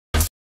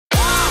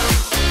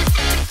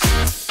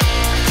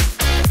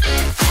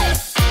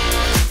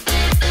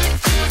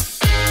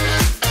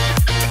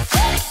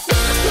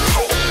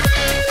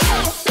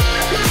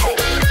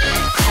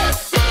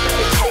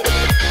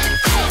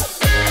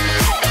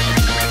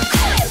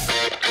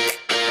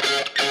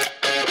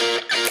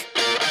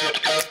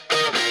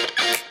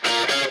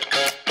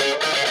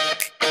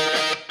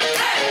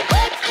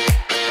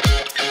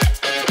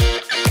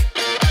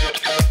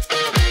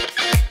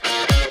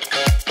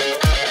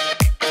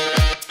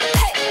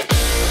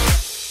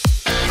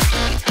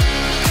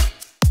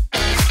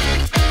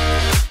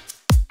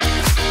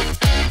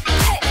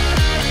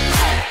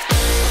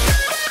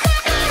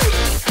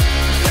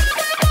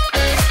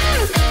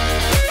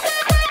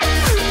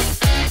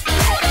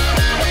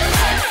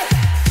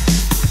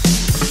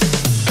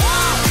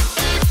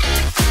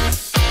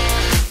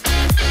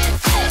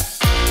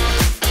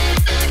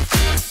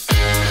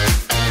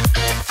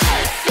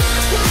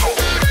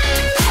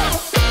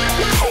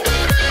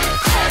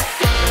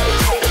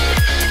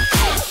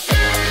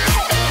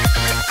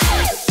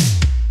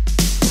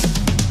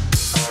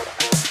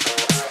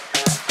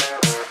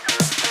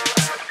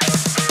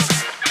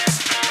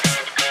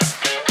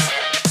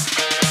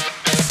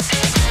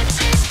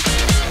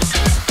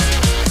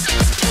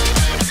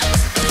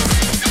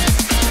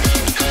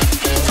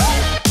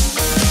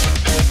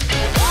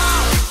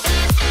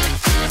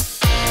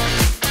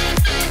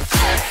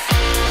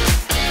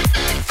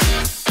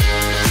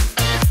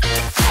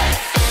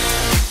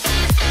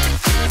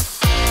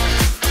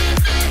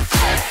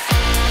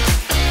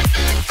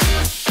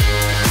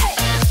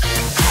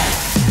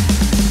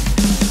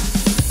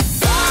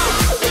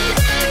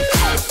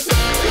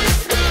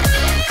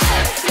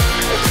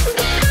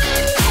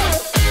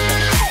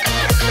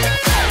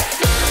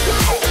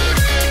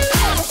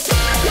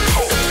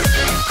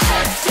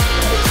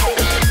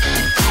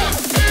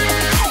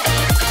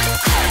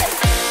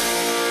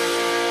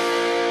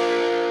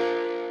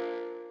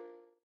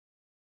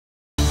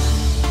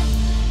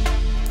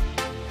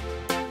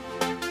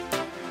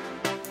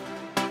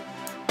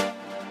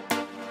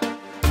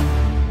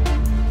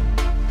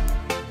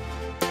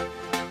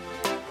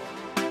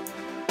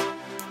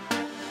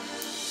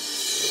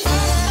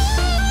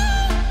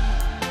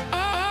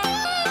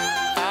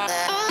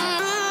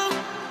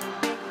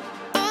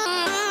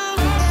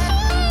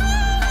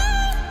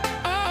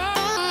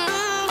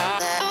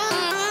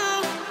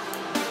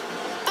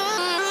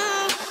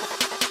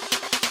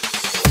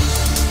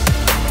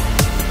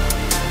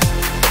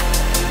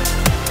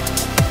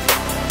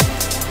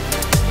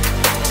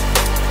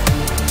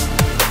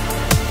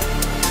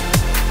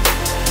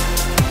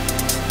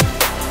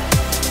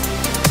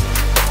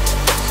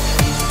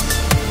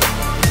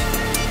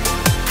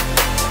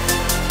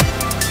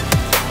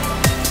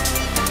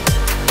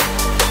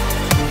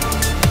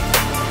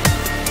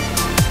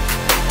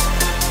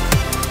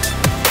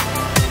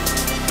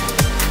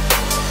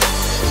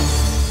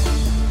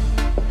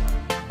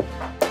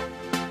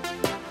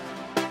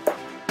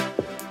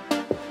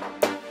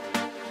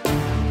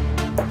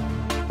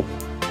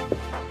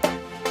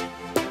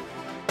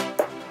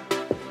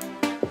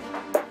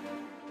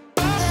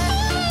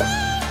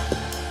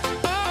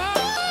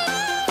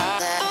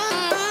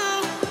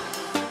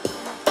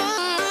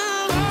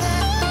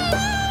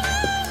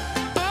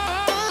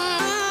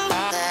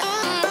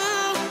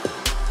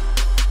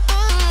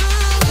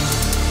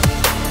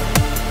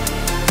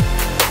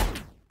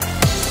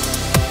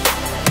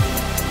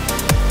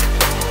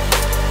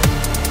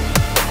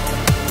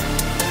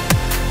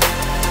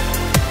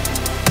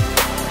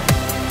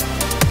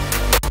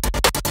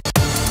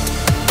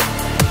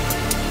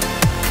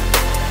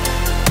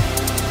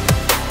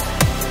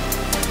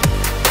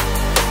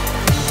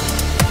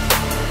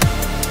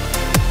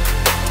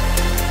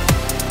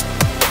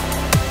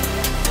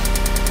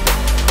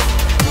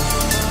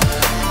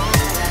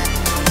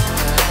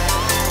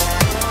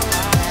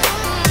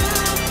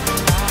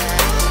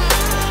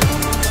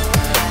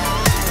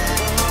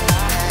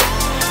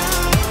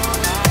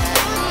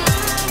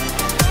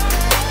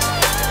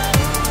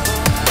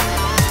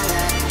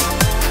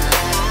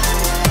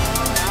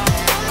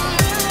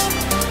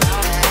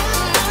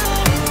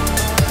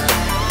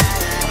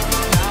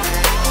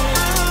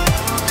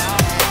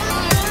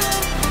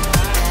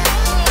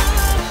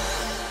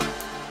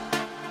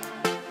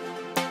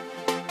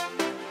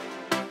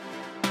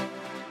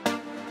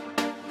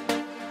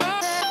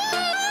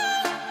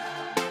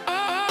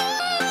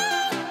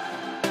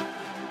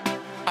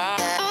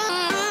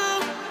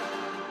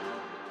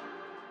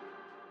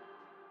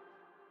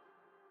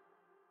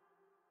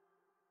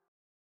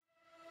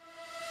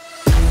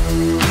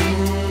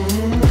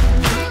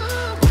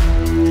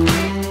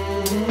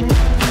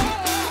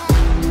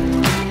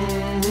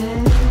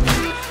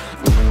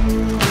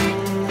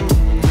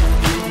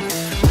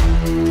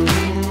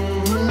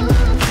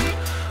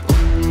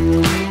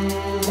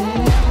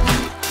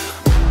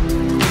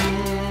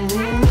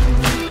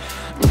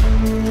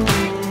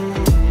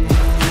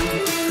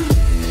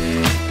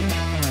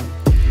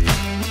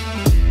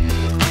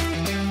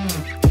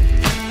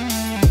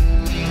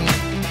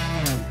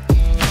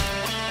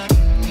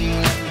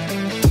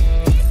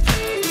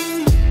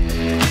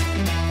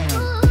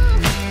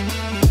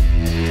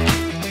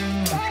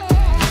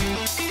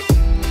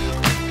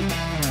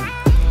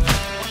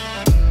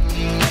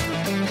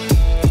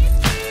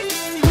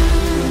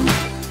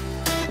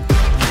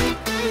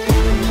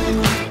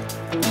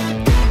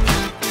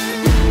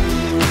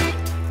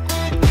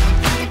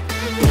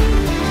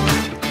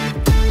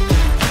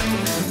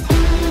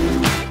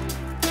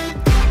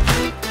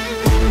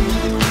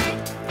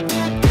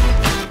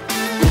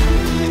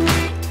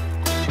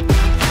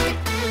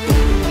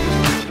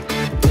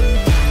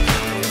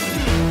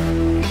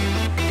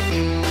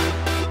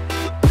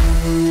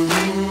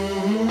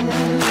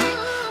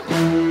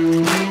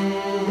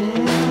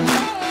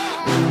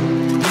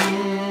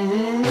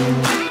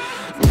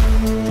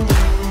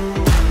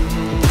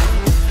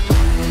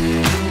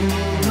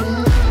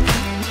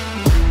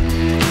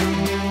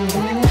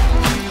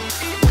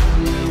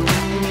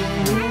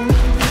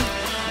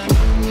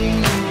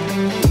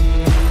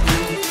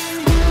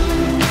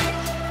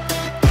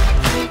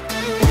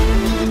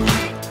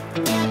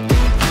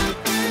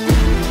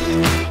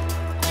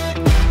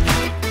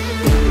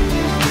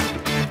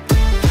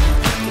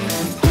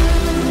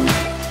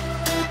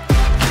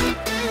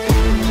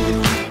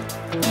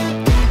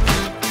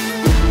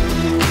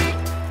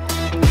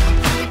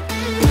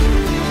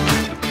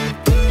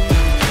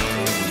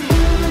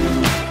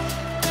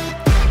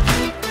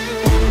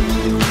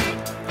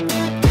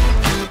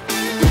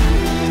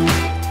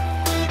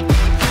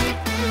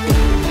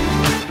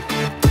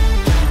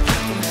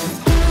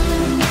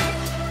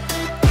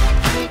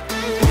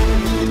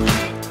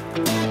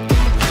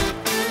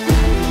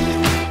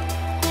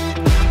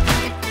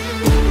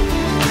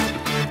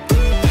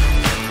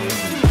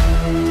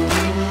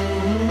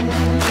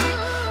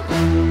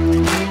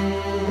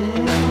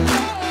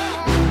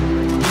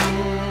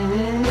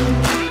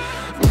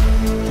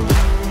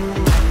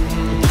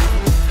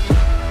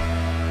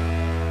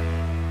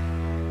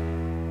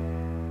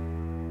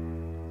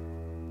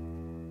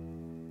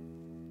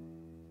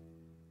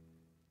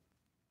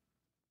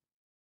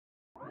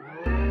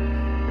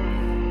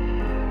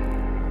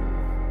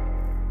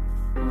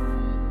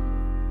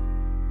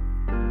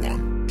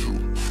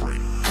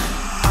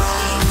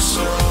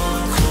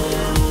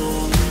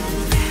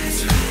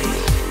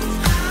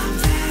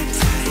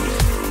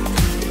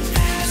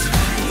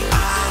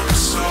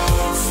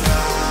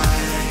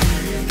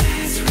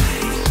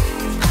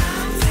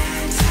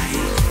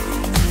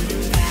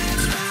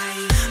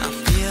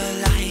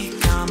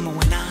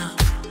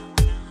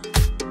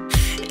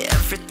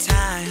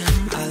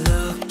I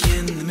look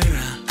in the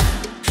mirror,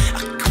 I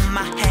comb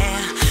my hair,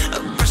 I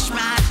brush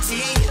my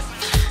teeth,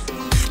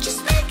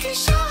 just making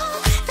sure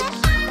that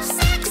I'm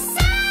sexy.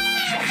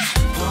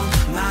 Pump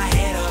my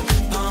head up,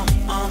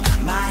 pump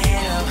my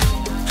head up.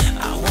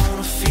 I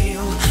wanna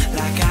feel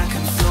like I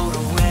can float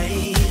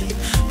away.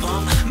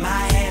 Pump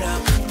my head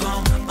up,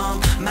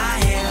 pump my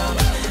head up.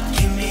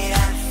 Give me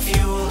that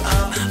fuel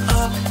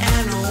up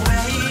and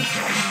away.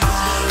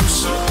 I'm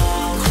so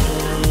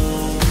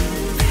cold.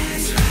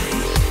 That's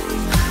right.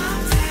 I'm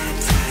that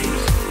tight.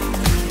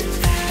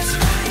 That's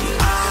right.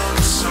 I'm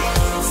so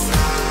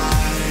fly.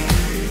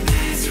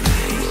 That's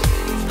right.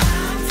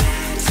 I'm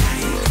that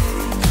tight.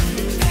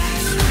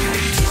 That's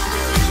right.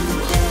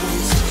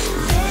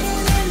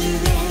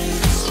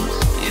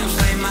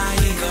 Inflame my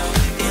ego.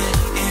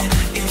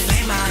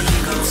 Inflame my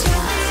ego.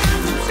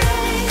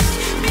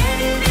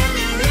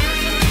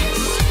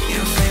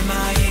 Inflame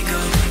my ego.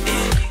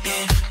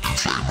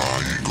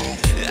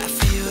 I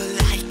feel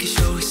like a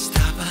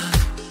showstopper.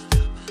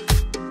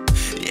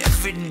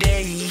 Every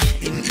day,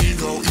 an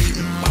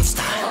ego-eating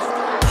monster.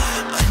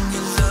 When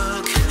you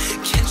look,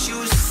 can't you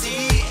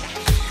see?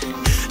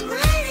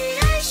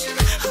 Radiation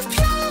of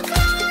pure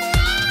glory.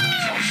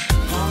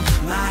 Pump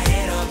my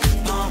head up,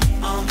 pump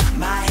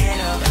my head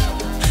up.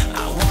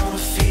 I wanna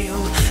feel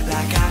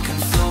like I can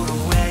float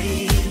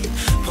away.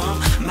 Pump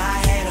my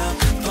head up,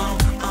 pump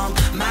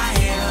my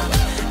head up.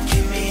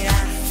 Give me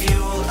that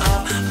fuel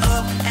up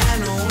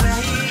and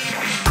away.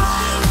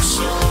 I'm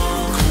so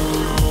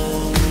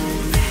cold.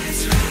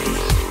 That's right.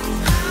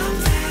 I'm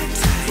that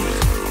tight.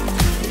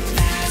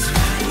 That's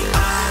right.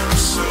 I'm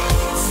so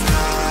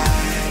fly.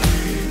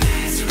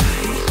 That's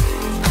right.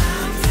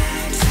 I'm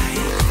that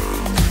tight.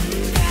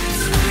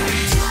 That's right.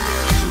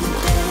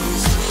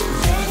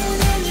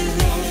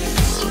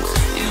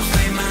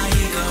 Inflame my ego. Inflame my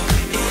ego.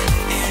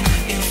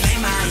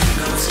 Inflame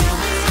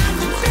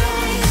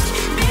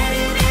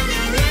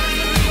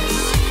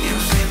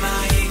my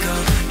ego.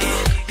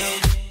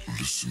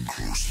 Listen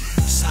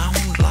closely.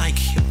 Sound like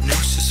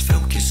hypnosis,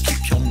 focus,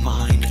 keep your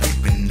mind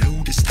open.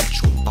 Notice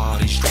that your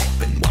body's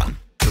dropping. 1,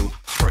 2,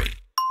 3.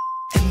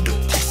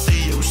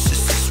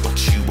 Endometriosis is what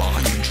you are.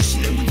 You just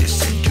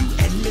notice and you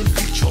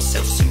elevate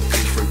yourself. So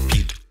good,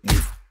 repeat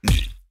with me.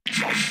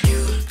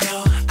 You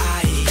know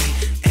I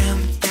am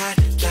that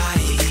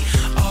guy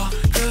all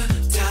the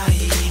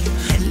time.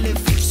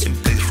 Elevate,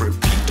 simply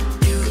repeat.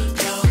 You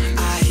know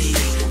I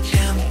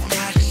am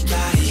that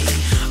guy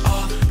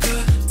all the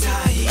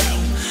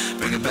time.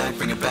 Bring it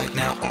back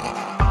now.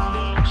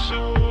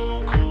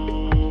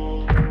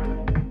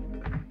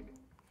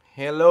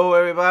 Hello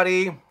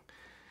everybody,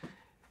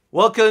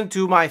 welcome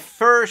to my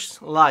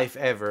first live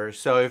ever.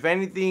 So if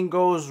anything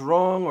goes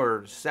wrong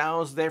or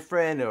sounds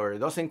different or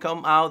doesn't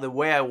come out the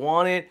way I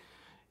want it,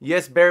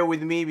 yes, bear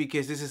with me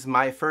because this is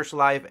my first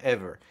live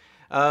ever.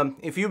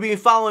 If you've been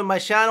following my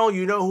channel,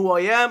 you know who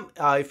I am.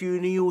 If you're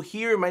new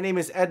here, my name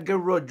is Edgar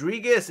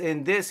Rodriguez,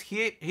 and this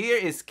here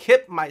is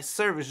Kip, my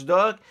service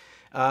dog.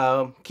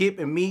 Kip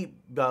and me,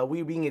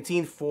 we've been a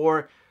team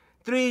for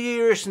 3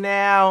 years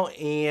now,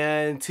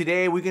 and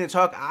today we're going to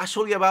talk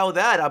actually about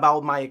that,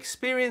 about my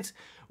experience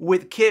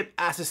with Kip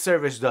as a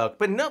service dog.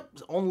 But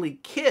not only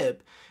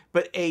Kip,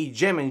 but a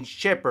German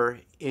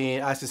Shepherd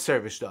as a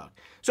service dog.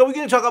 So we're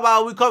going to talk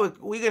about,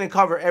 we're going to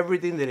cover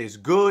everything that is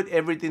good,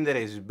 everything that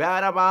is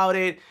bad about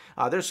it.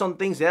 There's some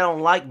things that I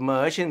don't like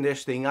much, and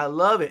there's things I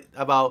love it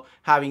about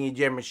having a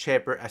German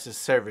Shepherd as a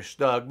service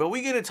dog. But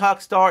we're going to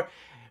start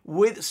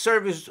with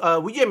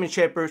with German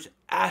Shepherds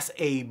as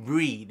a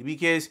breed,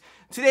 because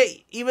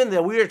today, even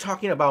though we are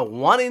talking about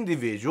one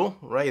individual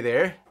right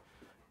there,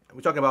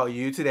 we're talking about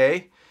you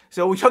today.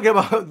 So we're talking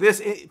about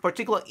this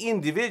particular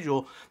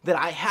individual that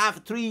I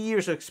have 3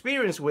 years of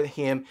experience with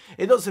him.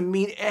 It doesn't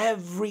mean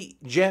every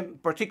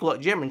particular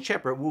German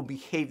Shepherd will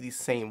behave the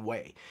same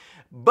way.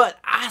 But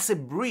as a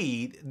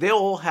breed, they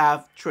all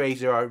have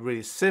traits that are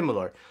really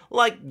similar.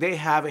 Like they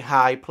have a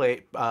high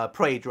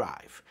prey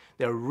drive.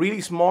 They're really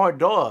smart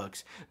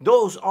dogs.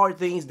 Those are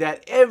things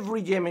that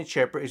every German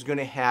Shepherd is going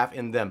to have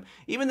in them.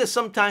 Even though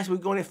sometimes we're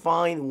going to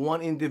find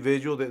one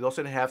individual that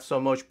doesn't have so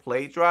much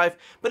play drive,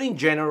 but in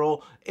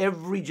general,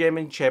 every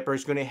German Shepherd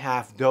is going to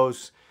have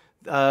those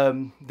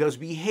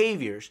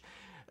behaviors.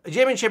 A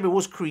German Shepherd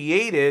was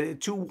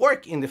created to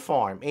work in the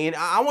farm, and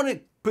I want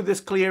to put this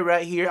clear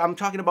right here. I'm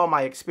talking about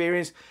my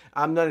experience.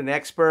 I'm not an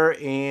expert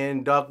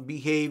in dog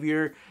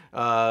behavior,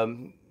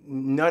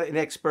 not an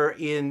expert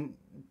in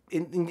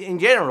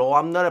general.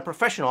 I'm not a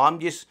professional. I'm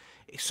just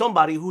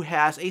somebody who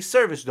has a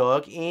service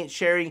dog and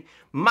sharing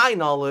my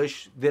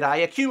knowledge that I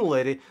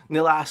accumulated in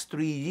the last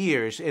 3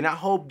 years. And I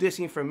hope this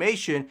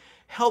information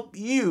help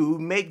you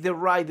make the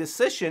right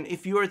decision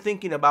if you are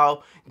thinking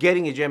about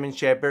getting a German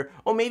Shepherd,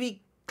 or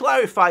maybe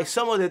clarify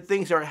some of the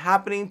things that are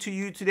happening to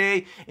you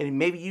today, and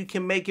maybe you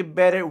can make it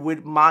better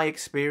with my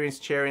experience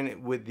sharing it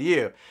with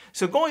you.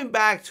 So going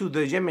back to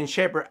the German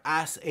Shepherd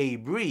as a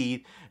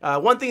breed,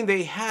 one thing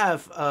they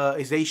have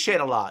is they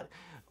shed a lot.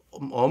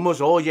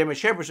 Almost all German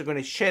Shepherds are going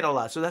to shed a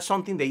lot, so that's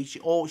something they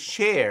all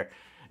share.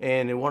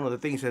 And one of the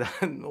things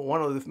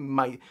that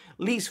my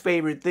least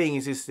favorite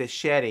things is the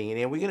shedding.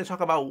 And we're going to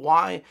talk about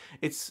why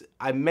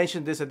I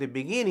mentioned this at the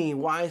beginning,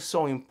 why it's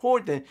so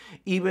important,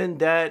 even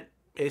that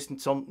it's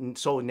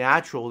so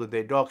natural that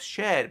their dogs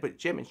shed, but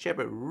German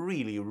Shepherd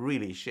really,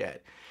 really shed.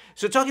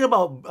 So talking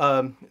about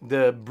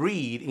the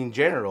breed in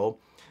general,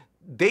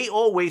 they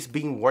always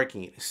been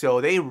working,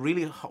 so they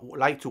really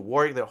like to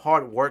work. They're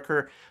hard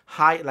worker,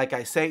 high, like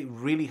I say,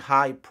 really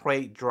high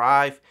prey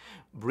drive,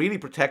 really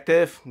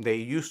protective. They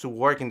used to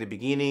work in the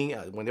beginning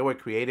when they were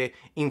created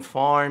in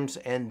farms,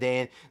 and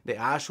then they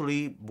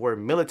actually were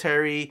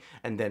military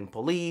and then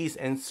police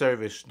and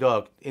service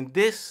dog. In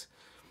this,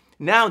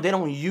 now they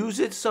don't use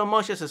it so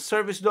much as a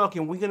service dog,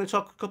 and we're going to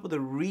talk a couple of the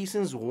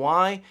reasons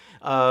why.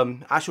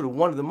 Actually,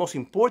 one of the most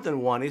important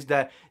one is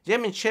that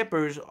German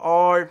Shepherds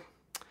are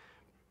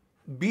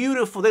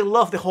beautiful. They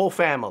love the whole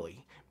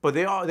family, but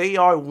they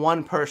are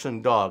one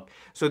person dog,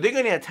 so they're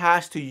going to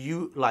attach to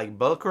you like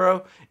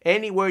Velcro.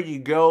 Anywhere you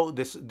go,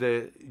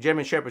 the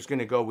German Shepherd is going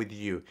to go with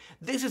you.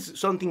 This is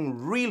something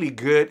really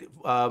good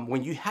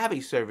when you have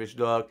a service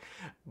dog,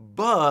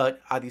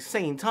 but at the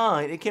same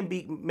time it can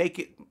make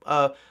it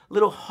a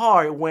little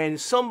hard when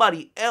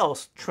somebody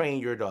else train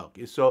your dog.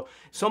 So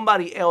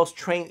somebody else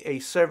train a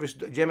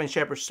German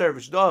Shepherd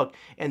service dog,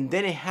 and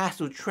then it has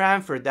to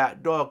transfer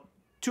that dog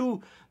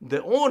to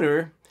the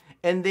owner,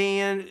 and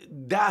then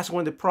that's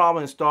when the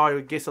problem starts.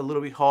 It gets a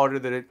little bit harder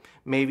than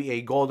maybe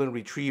a golden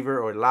retriever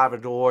or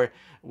Labrador,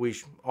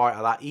 which are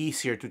a lot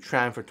easier to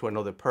transfer to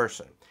another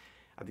person.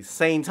 At the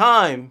same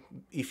time,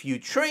 if you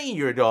train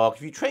your dog,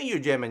 if you train your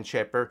German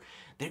Shepherd,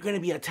 they're going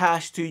to be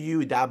attached to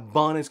you. That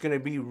bond is going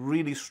to be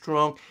really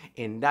strong,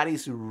 and that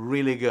is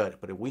really good.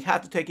 But we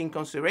have to take in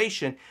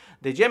consideration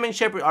the German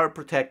Shepherd are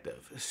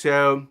protective.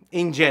 So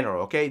in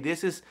general, okay,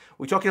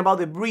 we're talking about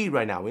the breed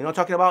right now. We're not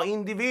talking about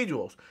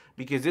individuals,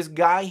 because this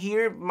guy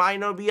here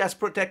might not be as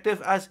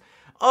protective as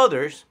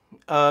others,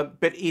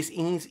 but his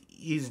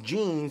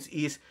genes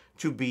is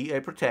to be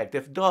a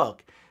protective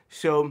dog.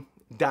 So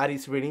that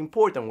is really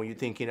important when you're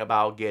thinking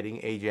about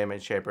getting a German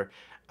Shepherd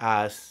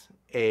as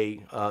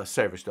a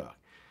service dog.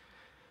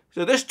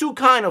 So there's two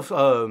kind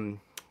of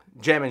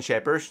German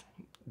Shepherds.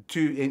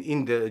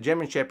 In the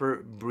German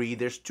Shepherd breed,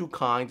 there's two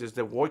kinds. There's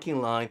the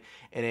working line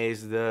and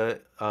is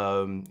the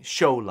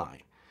show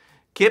line.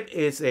 Kip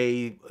is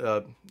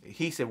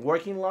he's a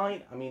working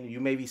line. I mean, you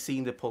may be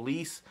seeing the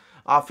police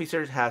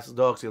officers has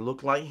dogs that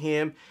look like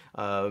him.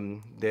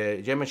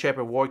 The German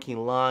Shepherd working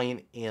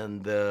line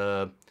and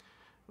the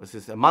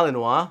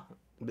Malinois,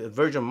 the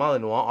Virgin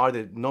Malinois, are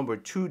the number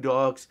 2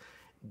 dogs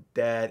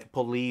that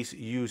police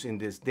use in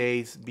these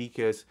days,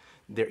 because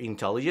their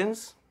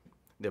intelligence,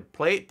 their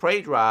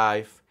prey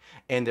drive,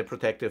 and their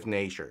protective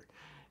nature.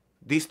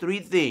 These 3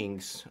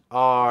 things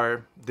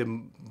are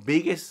the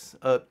biggest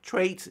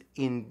traits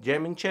in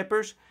German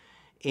Shepherds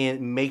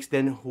and makes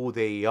them who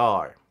they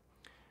are.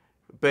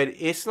 But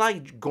it's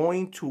like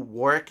going to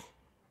work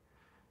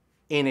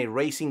in a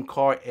racing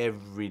car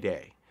every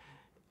day.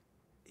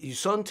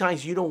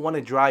 Sometimes you don't want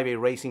to drive a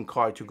racing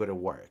car to go to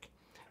work.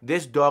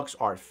 These dogs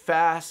are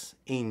fast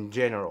in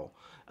general.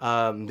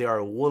 They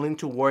are willing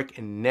to work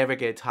and never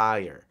get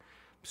tired.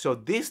 So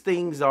these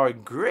things are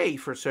great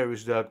for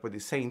service dog, but at the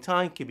same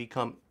time can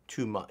become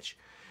too much.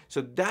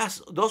 So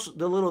those are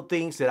the little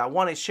things that I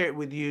want to share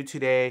with you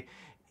today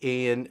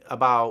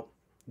about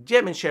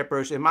German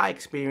Shepherds in my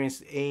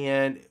experience,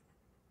 and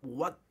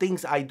what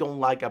things I don't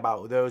like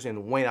about those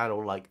and when I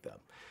don't like them.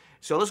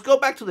 So let's go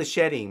back to the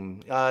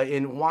shedding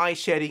and why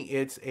shedding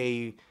it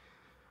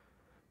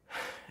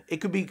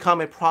could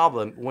become a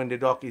problem when the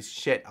dog is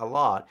shed a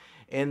lot.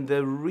 And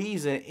the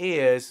reason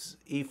is,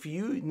 if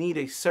you need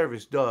a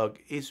service dog,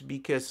 it's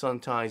because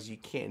sometimes you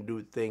can't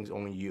do things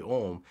on your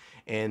own,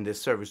 and the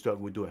service dog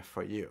will do it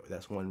for you.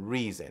 That's one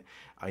reason.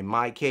 In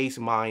my case,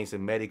 mine is a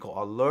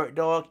medical alert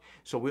dog,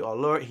 so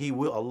he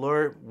will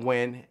alert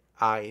when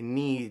I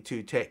need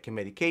to take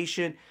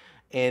medication,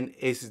 and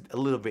it's a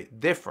little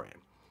bit different.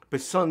 But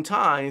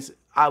sometimes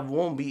I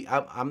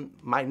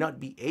might not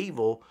be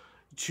able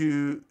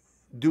to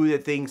do the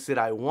things that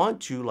I want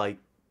to, like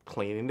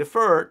cleaning the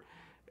fur,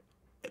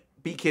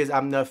 because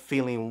I'm not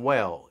feeling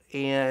well.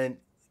 And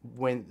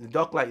when the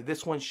dog like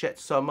this one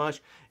sheds so much,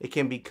 it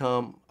can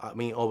become,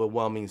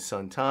 overwhelming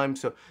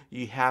sometimes. So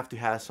you have to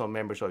have some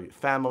members of your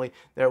family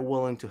that are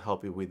willing to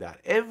help you with that.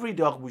 Every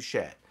dog will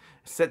shed,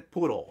 except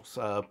poodles.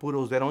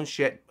 Poodles, they don't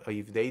shed.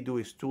 If they do,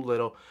 it's too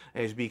little,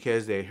 and it's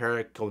because their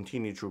hair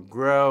continue to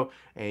grow,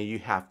 and you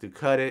have to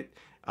cut it.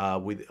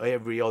 With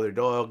every other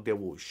dog, they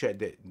will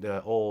shed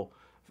the old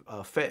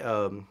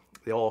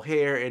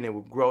hair, and it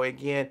will grow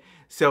again.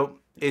 So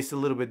it's a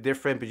little bit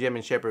different, but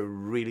German Shepherd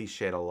really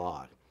shed a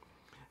lot.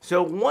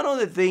 So one of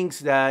the things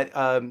that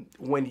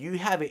when you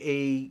have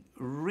a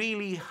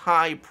really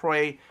high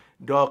prey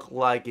dog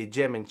like a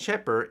German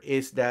Shepherd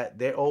is that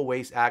they're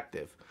always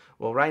active.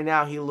 Well, right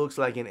now he looks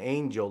like an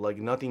angel, like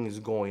nothing is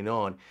going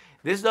on.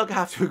 This dog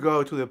has to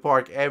go to the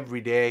park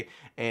every day,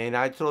 and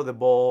I throw the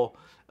ball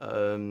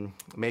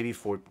maybe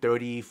for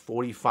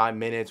 30-45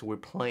 minutes. We're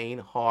playing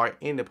hard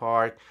in the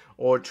park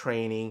or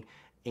training,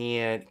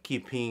 and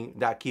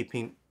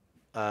keeping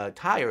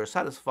tired or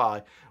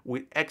satisfied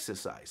with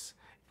exercise.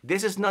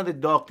 This is not a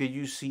dog that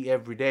you see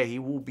every day. He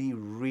will be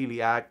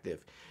really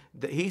active.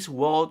 He's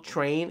well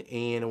trained,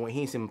 and when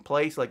he's in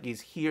place like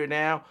he's here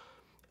now,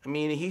 I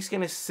mean, he's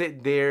gonna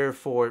sit there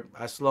for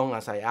as long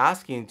as I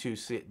ask him to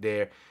sit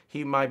there.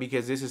 He might,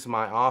 because this is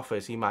my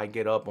office, he might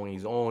get up on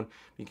his own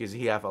because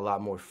he have a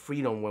lot more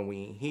freedom when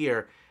we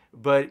here.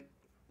 But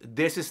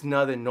this is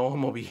not a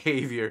normal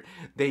behavior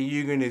that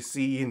you're gonna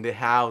see in the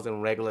house on a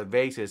regular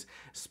basis,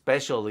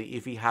 especially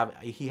if he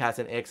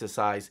hasn't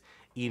exercised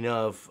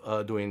enough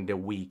during the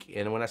week.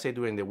 And when I say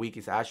during the week,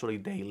 it's actually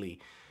daily.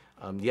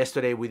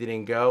 Yesterday we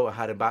didn't go. I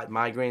had a bad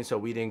migraine, so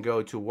we didn't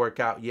go to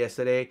work out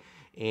yesterday,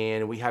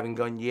 and we haven't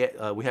gone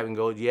yet. We haven't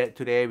gone yet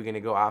today. We're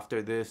gonna go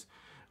after this.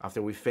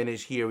 After we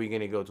finish here, we're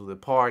gonna go to the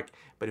park.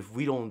 But if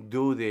we don't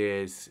do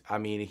this, I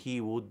mean,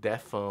 he will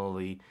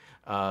definitely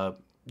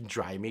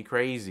drive me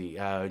crazy.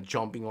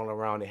 Jumping all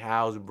around the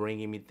house,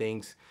 bringing me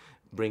things,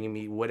 bringing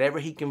me whatever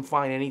he can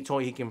find, any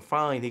toy he can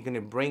find. He's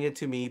gonna bring it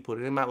to me, put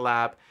it in my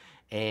lap,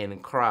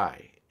 and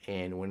cry.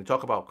 And when we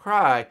talk about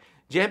cry,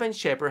 German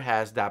Shepherd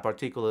has their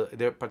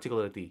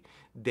particularity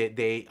that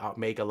they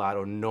make a lot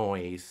of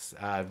noise.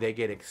 They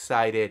get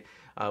excited.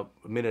 A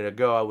minute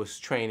ago, I was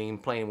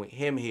playing with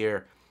him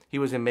here. He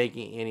wasn't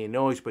making any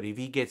noise, but if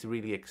he gets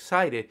really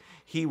excited,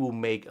 he will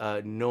make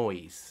a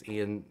noise.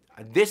 And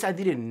this I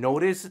didn't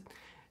notice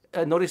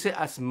it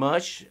as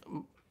much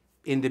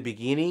in the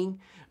beginning,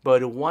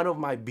 but one of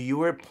my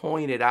viewers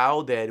pointed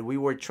out that we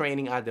were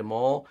training at the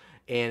mall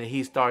and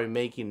he started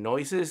making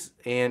noises,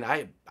 and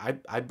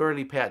I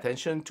barely pay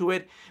attention to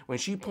it. When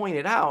she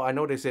pointed out, I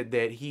noticed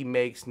that he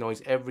makes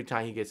noise every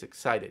time he gets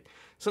excited.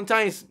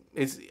 Sometimes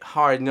it's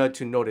hard not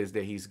to notice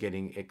that he's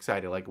getting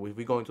excited. Like if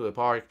we go into the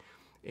park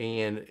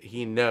and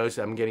he knows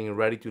I'm getting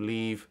ready to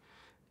leave,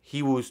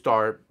 he will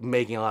start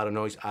making a lot of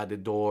noise at the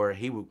door.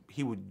 He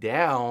would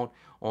down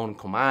on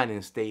command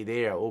and stay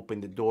there, open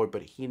the door,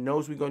 but he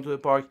knows we're going to the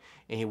park,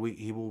 and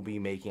he will be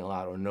making a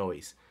lot of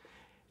noise.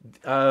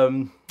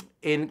 And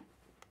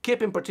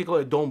Kip in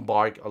particular don't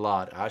bark a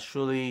lot.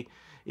 Actually,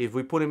 if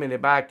we put him in the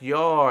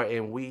backyard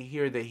and we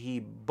hear that he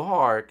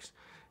barks,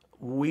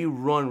 we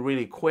run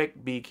really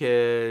quick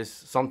because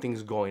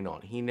something's going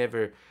on. He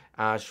never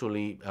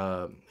actually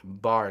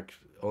barks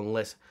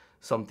unless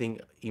something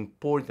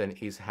important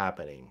is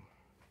happening.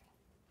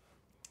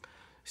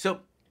 So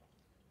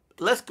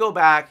let's go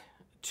back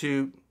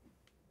to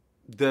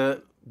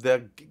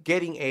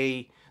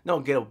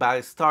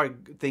start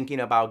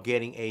thinking about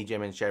getting a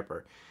German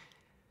Shepherd.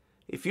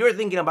 If you're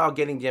thinking about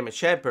getting German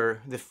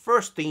Shepherd, the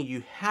first thing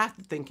you have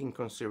to take in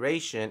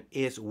consideration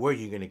is where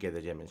you're going to get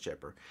the German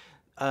Shepherd.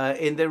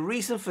 And the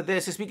reason for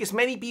this is because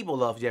many people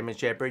love German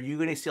Shepherd. You're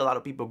going to see a lot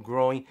of people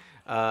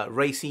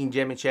raising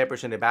German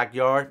Shepherds in the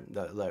backyard.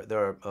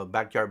 They're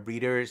backyard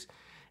breeders.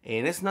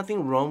 And there's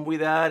nothing wrong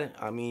with that.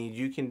 I mean,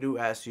 you can do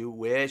as you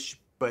wish.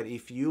 But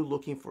if you're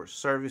looking for a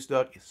service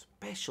dog,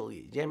 especially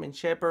a German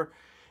Shepherd,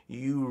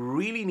 you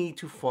really need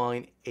to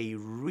find a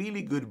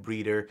really good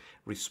breeder,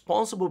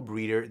 responsible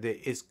breeder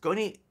that is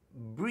going to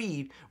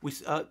breed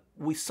with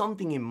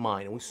something in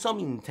mind, with some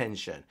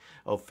intention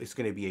of it's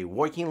going to be a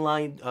working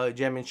line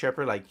German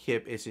Shepherd, like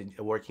Kip is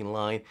a working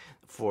line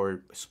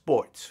for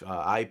sports,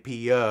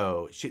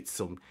 IPO, Shih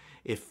Tzu.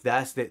 If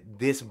that's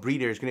this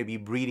breeder is going to be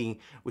breeding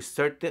with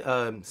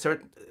certain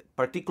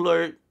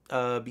particular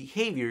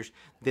behaviors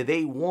that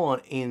they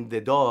want in the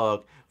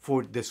dog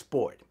for the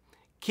sport.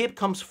 Kip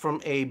comes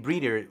from a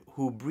breeder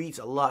who breeds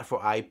a lot for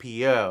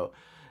IPO,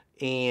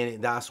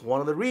 and that's one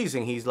of the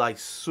reasons he's like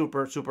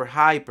super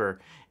hyper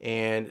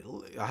and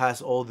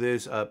has all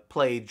this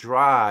play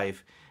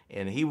drive,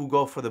 and he will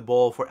go for the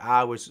ball for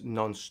hours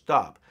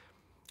non-stop,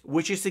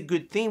 which is a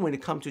good thing when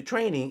it comes to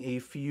training.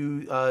 If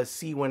you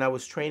see when I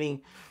was training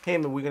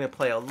him, and we're gonna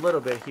play a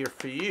little bit here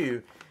for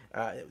you.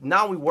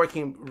 Now we're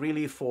working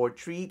really for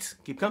treats.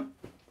 Keep coming.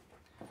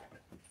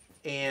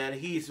 And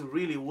he's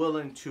really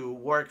willing to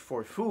work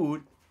for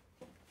food,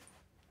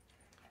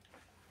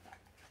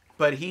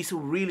 but he's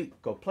really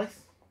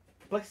place.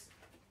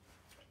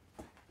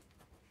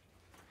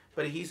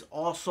 But he's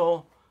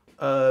also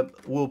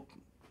will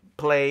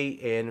play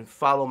and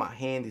follow my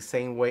hand the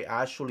same way,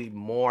 actually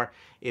more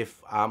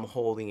if I'm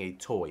holding a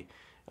toy.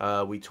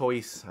 With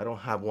toys, I don't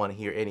have one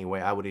here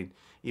anyway. I wouldn't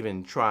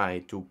even try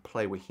to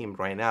play with him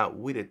right now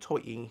with a toy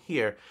in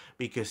here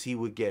because he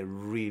would get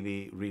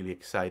really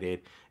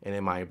excited and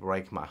it might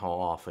break my whole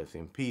office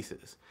in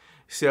pieces.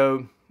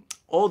 So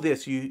all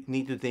this you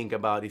need to think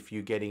about if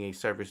you're getting a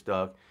service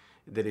dog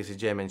that is a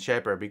German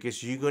Shepherd,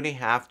 because you're going to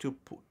have to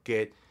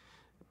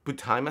put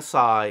time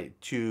aside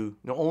to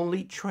not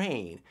only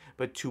train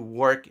but to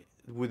work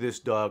with this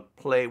dog,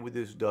 play with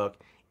this dog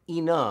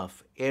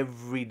enough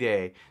every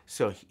day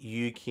so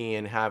you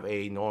can have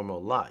a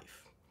normal life.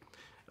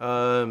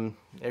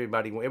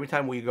 Every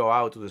time we go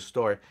out to the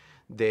store,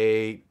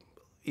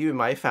 even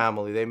my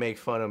family, they make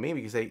fun of me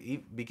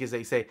because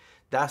they say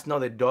that's not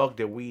the dog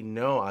that we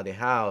know at the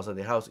house. At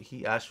the house,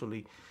 he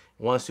actually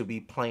wants to be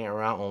playing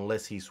around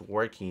unless he's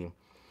working.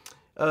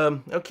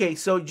 Okay,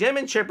 so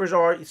German Shepherds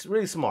are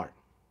really smart,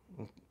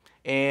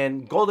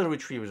 and Golden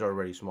Retrievers are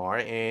very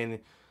smart, and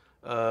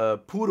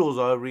Poodles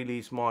are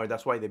really smart.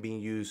 That's why they're being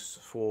used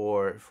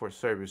for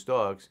service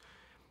dogs.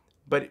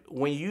 But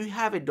when you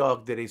have a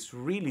dog that is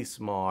really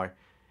smart,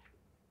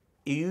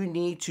 you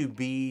need to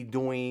be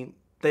doing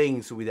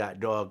things with that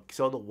dog, because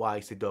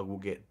otherwise the dog will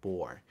get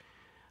bored.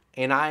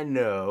 And I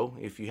know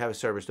if you have a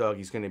service dog,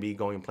 he's going to be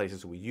going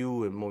places with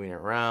you and moving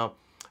around.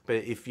 But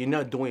if you're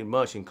not doing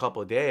much in a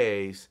couple of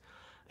days,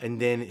 and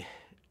then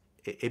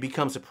it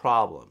becomes a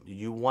problem.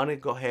 You want to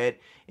go ahead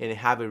and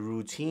have a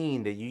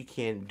routine that you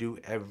can do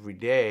every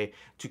day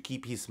to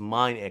keep his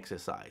mind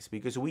exercised.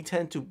 Because I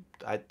tend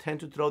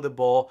to throw the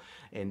ball,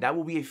 and that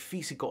will be a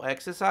physical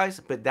exercise,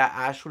 but that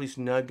actually is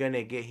not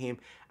gonna get him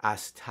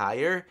as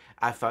tired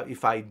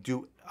if I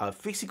do a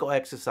physical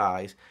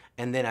exercise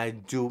and then I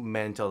do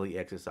mentally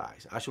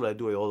exercise. Actually, I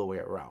do it all the way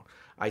around.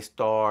 I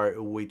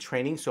start with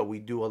training, so we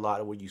do a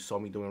lot of what you saw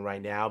me doing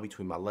right now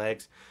between my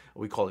legs.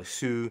 We call it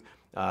Sue.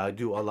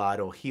 Do a lot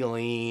of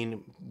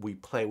healing. We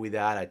play with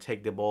that. I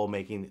take the ball,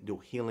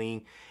 do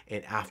healing,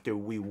 and after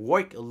we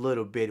work a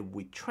little bit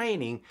with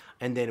training,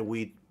 and then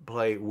we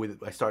play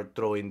with. I start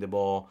throwing the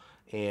ball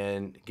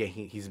and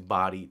getting his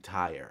body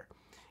tired.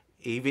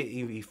 Even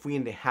if we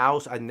in the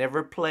house, I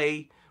never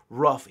play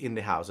rough in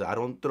the house. I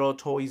don't throw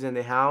toys in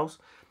the house.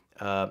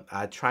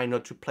 I try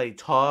not to play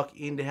talk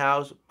in the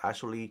house.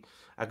 Actually,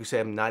 I could say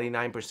I'm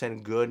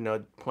 99% good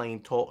not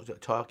playing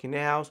talk in the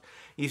house.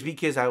 It's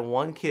because I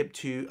want Kip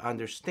to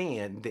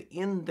understand that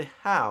in the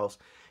house,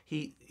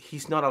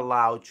 he's not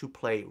allowed to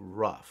play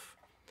rough.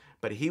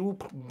 But he will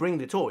bring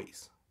the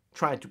toys,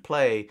 trying to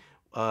play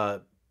a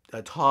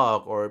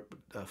talk or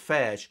a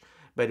fetch,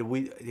 but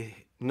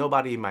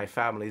nobody in my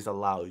family is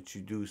allowed to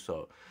do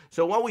so.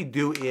 So what we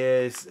do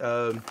is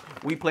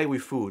we play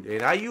with food,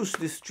 and I use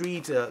this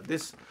treat.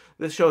 This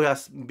show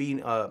has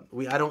been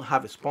I don't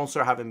have a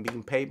sponsor. I haven't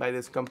been paid by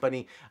this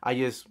company. I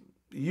just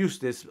use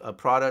this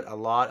product a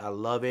lot. I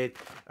love it,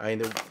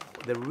 and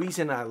the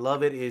reason I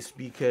love it is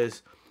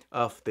because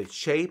of the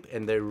shape,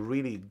 and they're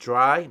really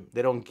dry.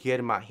 They don't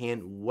get my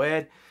hand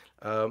wet.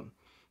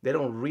 They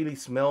don't really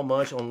smell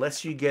much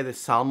unless you get a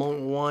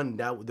salmon one.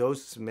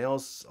 Those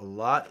smells a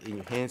lot, and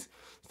your hands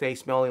stay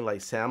smelling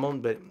like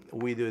salmon. But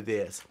we do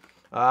this.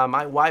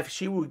 My wife,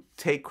 she would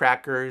take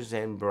crackers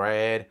and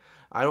bread.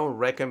 I don't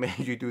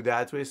recommend you do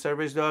that to a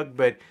service dog,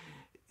 but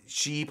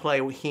she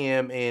play with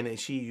him and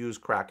she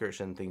used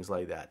crackers and things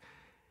like that.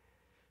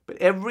 But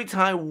every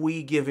time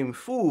we give him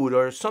food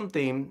or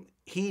something,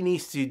 he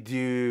needs to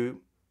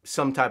do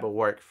some type of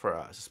work for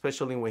us,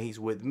 especially when he's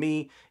with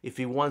me. If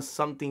he wants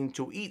something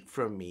to eat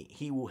from me,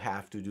 he will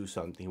have to do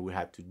something. He will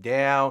have to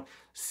down,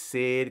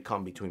 sit,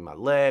 come between my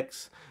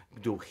legs,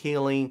 do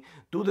healing,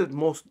 do the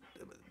most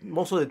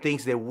of the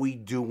things that we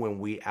do when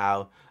we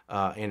out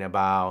and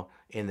about,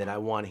 and then I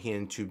want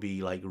him to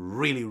be like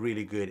really,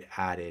 really good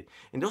at it.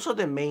 And those are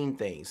the main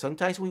things.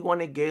 Sometimes we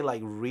want to get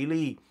like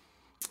really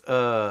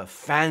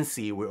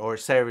fancy with our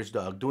service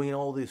dog, doing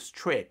all these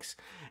tricks.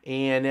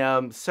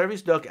 And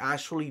service dog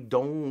actually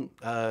don't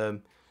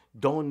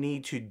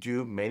need to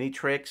do many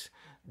tricks.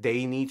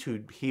 They need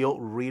to heel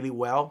really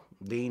well.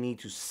 They need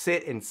to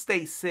sit and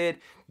sit,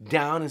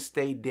 down and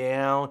stay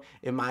down.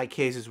 In my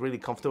case, it's really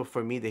comfortable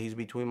for me that he's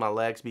between my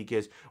legs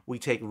because we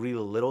take really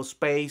little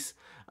space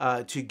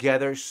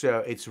together. So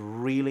it's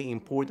really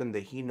important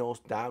that he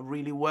knows that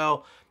really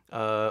well.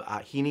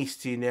 He needs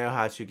to know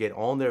how to get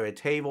under a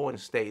table and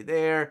stay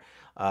there,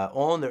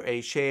 under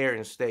a chair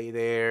and stay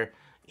there,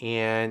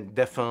 and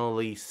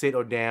definitely sit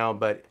or down,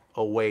 but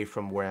away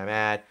from where I'm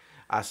at.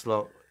 As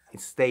long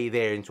stay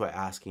there until I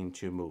ask him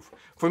to move.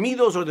 For me,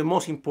 those are the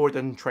most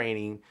important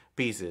training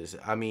pieces.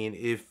 I mean,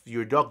 if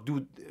your dog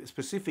do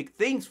specific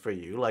things for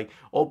you, like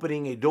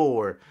opening a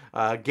door,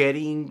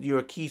 getting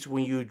your keys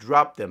when you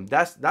drop them,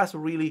 that's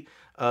really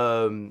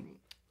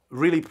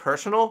really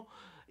personal.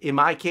 In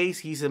my case,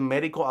 he's a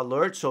medical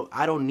alert, so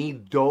I don't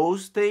need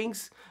those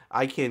things.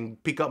 I can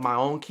pick up my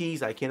own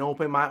keys. I can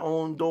open my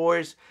own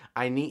doors.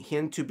 I need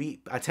him to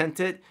be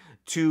attentive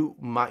to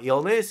my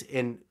illness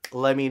and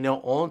let me know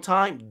on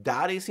time.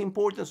 That is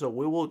important, so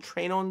we will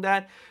train on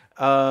that.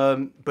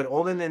 But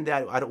other than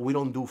that, we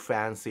don't do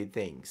fancy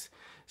things.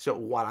 So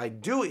what I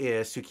do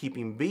is to keep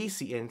him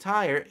busy and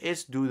tired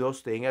is do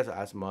those things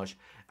as much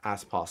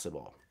as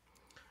possible.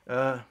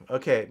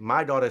 Okay,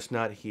 my daughter's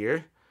not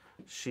here.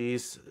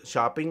 She's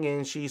shopping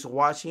and she's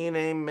watching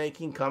and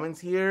making comments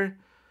here.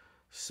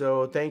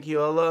 So thank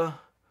you, Ella.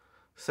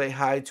 Say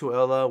hi to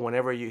Ella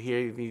whenever you're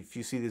here. If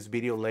you see this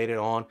video later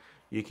on,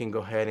 you can go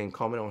ahead and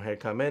comment on her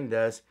comment.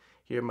 That's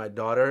here, my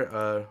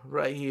daughter,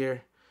 right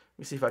here. Let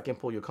me see if I can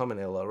pull your comment,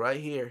 Ella, right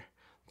here.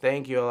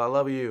 Thank you, Ella. I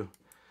love you.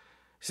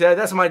 So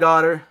that's my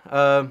daughter,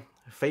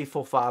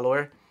 faithful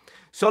follower.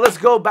 So let's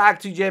go back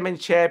to German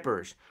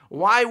Shepherds.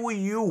 Why would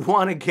you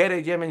want to get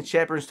a German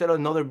Shepherd instead of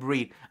another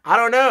breed? I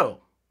don't know.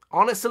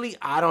 Honestly,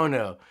 I don't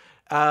know.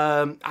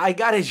 I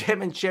got a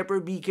German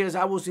Shepherd because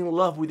I was in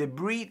love with the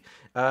breed.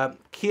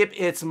 Kip,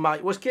 it's my...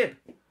 Where's Kip?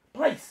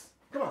 Place.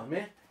 Come on,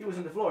 man. He was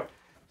on the floor.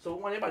 So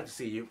whenever to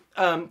see you,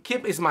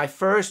 Kip is my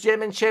first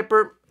German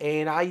Shepherd,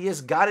 and I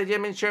just got a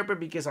German Shepherd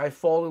because I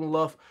fall in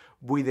love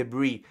with the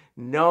breed.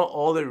 No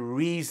other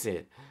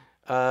reason.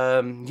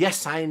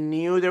 Yes, I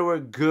knew they were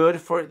good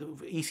for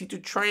easy to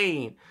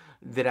train.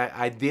 That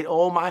I did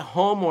all my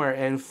homework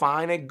and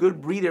find a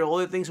good breeder. All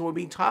the things we've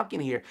been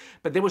talking here,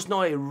 but there was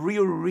no a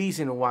real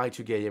reason why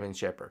to get German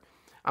Shepherd.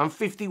 I'm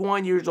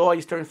 51 years old. I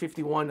just turned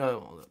 51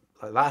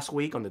 last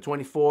week on the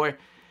 24th.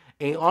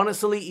 And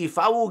honestly, if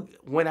I will,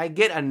 when I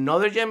get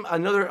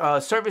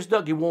another service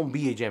dog, it won't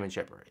be a German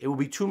Shepherd. It will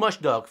be too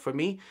much dog for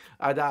me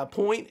at that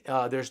point.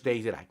 There's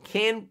days that I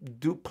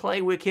can't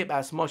play with Kip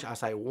as much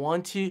as I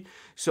want to.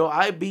 So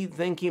I'd be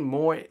thinking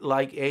more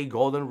like a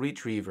Golden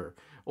Retriever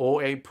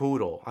or a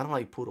Poodle. I don't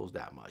like Poodles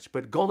that much,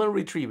 but Golden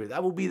Retriever,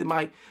 that will be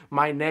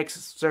my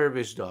next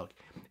service dog.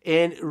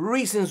 And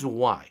reasons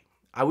why.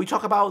 We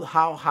talk about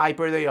how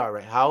hyper they are,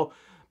 right? How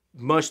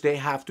much they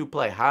have to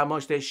play, how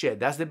much they shed.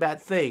 That's the bad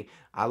thing.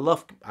 I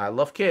love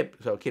Kip,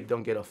 so Kip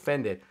don't get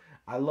offended.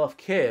 I love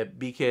Kip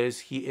because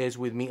he is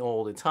with me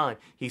all the time.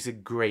 He's a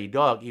great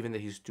dog, even though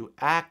he's too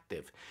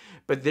active.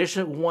 But there's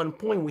one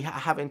point we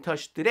haven't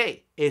touched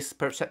today, is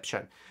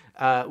perception.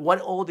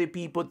 What all the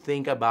people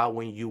think about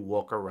when you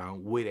walk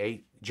around with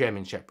a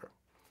German Shepherd.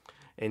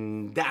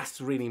 And that's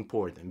really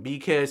important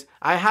because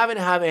I haven't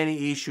had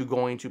any issue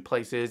going to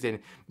places and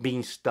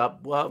being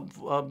stopped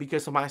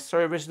because of my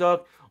service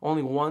dog.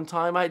 Only one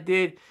time I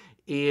did,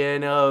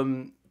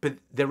 and but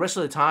the rest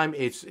of the time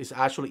it's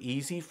actually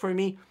easy for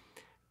me.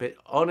 But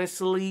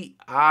honestly,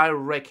 I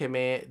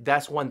recommend,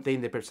 that's one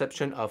thing, the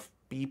perception of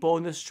people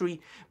in the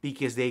street,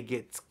 because they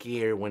get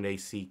scared when they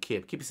see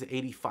Kip. Kip is an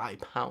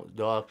 85-pound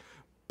dog,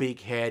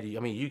 big head. I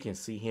mean, you can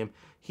see him.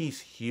 He's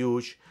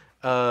huge.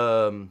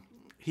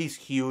 He's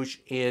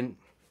huge, and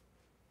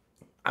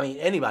I mean,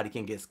 anybody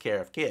can get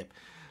scared of Kip.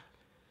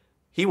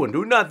 He wouldn't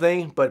do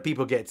nothing, but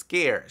people get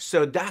scared.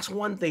 So that's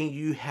one thing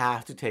you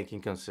have to take in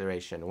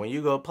consideration. When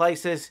you go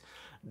places,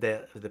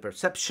 the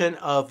perception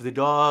of the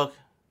dog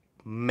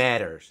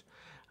matters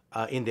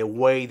in the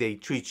way they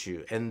treat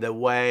you and the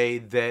way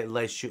they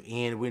let you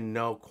in with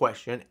no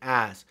question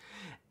asked.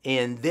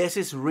 And this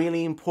is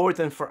really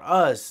important for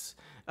us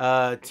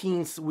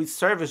teens with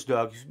service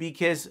dogs,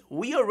 because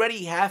we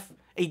already have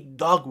a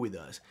dog with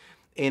us.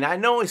 And I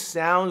know it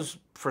sounds,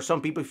 for some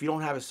people, if you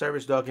don't have a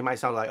service dog, it might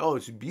sound like, oh,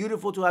 it's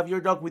beautiful to have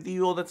your dog with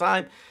you all the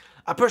time.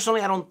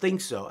 Personally, I don't think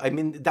so. I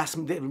mean,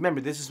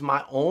 remember, this is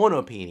my own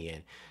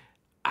opinion.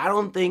 I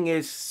don't think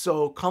it's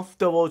so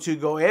comfortable to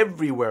go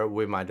everywhere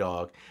with my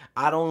dog.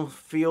 I don't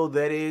feel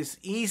that it's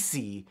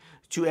easy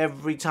to,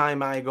 every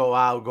time I go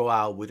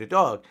out with the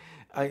dog.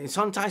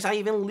 Sometimes I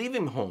even leave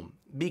him home,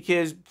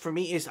 because for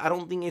me, I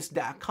don't think it's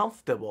that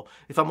comfortable.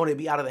 If I'm going to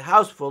be out of the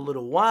house for a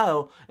little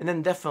while, and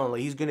then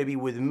definitely he's going to be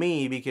with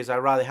me, because I'd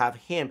rather have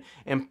him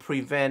and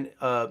prevent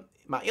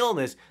my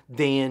illness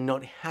than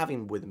not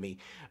having with me.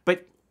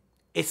 But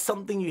it's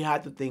something you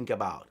have to think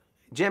about.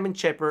 German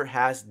Shepherd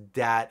has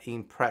that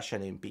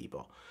impression in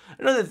people.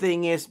 Another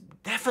thing is,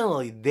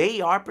 definitely,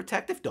 they are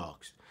protective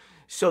dogs.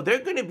 So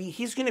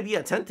he's going to be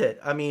attentive.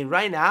 I mean,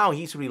 right now,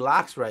 he's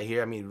relaxed right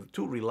here. I mean,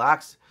 too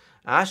relaxed.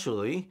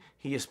 Actually,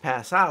 he just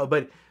passed out.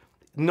 But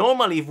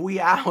normally, if we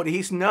out,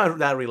 he's not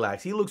that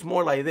relaxed. He looks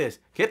more like this.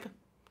 Kip?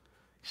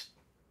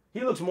 He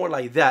looks more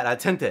like that,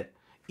 attentive.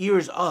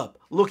 Ears up,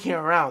 looking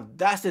around.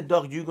 That's the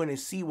dog you're going to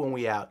see when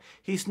we out.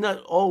 He's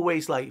not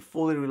always like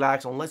fully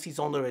relaxed unless he's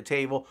under a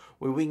table.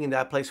 We're waiting in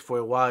that place for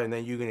a while, and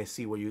then you're going to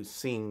see what you're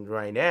seeing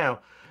right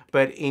now.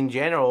 But in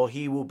general,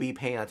 he will be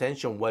paying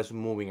attention what's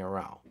moving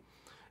around.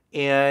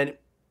 And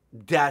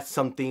that's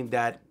something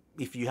that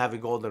if you have a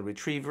Golden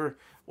Retriever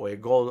or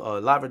a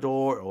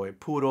Labrador or a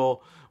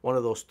Poodle, one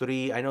of those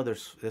three. I know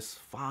there's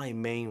 5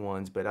 main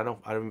ones, but I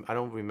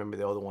don't remember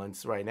the other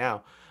ones right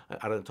now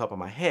out of the top of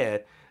my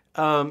head.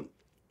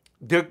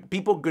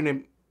 People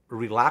gonna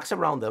relax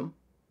around them.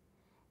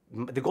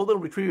 The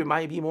Golden Retriever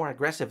might be more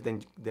aggressive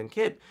than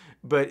Kip,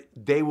 but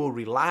they will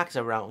relax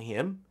around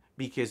him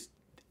because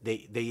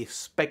they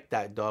expect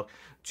that dog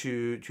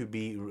to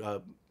be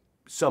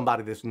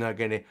somebody that's not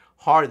gonna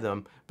harm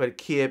them. But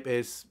Kip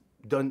is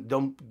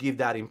don't give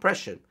that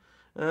impression.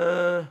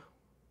 Between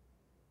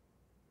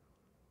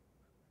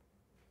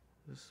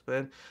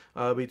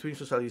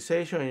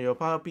socialization and your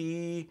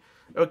puppy.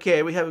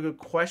 Okay, we have a good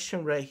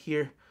question right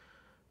here.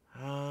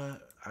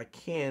 I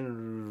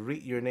can't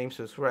read your name,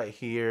 so it's right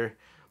here.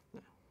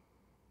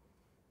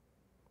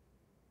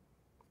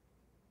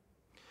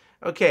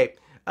 Okay,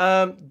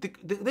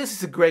 this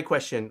is a great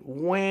question.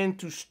 When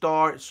to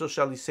start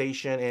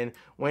socialization and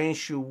when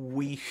should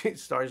we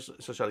start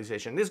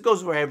socialization? This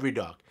goes for every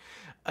dog.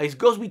 It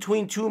goes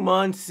between 2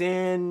 months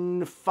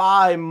and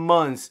 5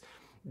 months.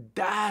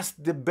 That's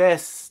the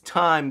best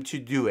time to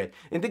do it.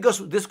 And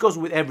this goes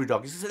with every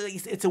dog.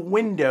 It's a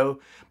window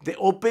that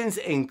opens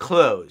and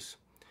closes.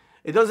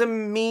 It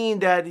doesn't mean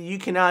that you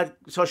cannot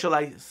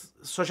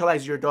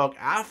socialize your dog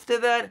after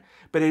that,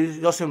 but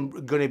it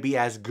isn't going to be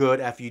as good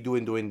as you do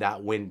it during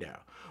that window.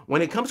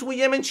 When it comes with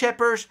German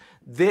Shepherds,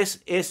 this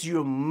is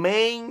your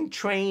main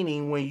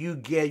training when you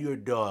get your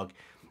dog.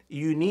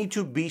 you need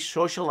to be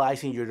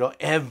socializing your dog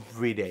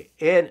every day.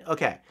 And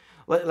okay,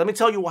 let me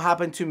tell you what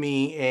happened to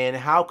me and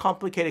how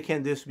complicated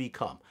can this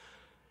become.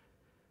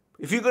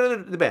 If you go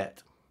to the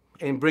vet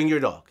and bring your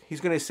dog,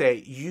 he's going to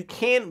say, you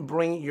can't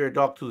bring your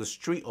dog to the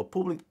street or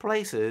public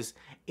places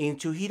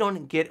until he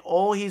don't get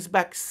all his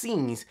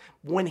vaccines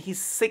when he's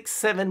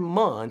 6-7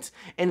 months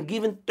and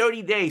given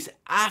 30 days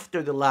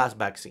after the last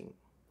vaccine.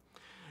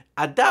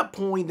 At that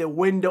point, the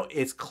window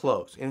is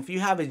closed. And if you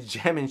have a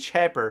German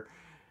Shepherd,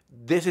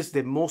 this is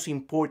the most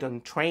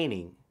important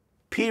training,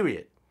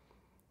 period.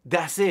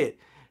 That's it.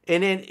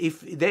 And then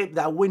if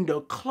that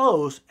window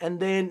closed, and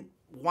then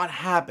what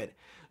happened?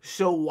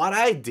 So what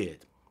I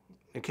did,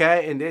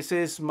 okay, and this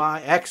is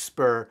my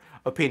expert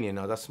opinion.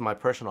 Now, that's my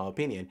personal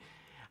opinion.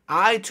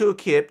 I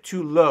took him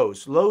to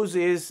Lowe's. Lowe's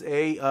is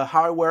a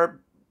hardware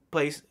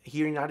place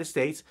here in the United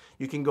States.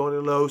 You can go to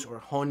Lowe's or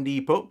Home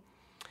Depot.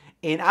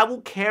 And I will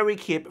carry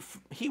Kip.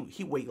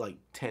 He weighed like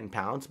 10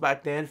 pounds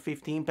back then,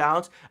 15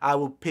 pounds. I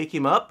will pick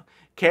him up,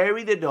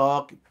 carry the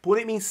dog,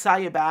 put him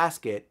inside a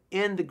basket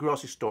in the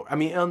grocery store. I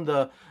mean, in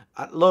the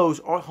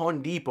Lowe's or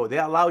Home Depot, they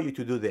allow you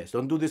to do this.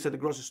 Don't do this at the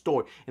grocery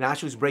store. And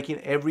actually, it's breaking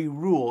every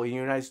rule in the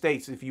United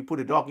States. If you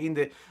put a dog in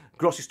the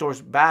grocery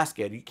store's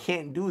basket, you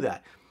can't do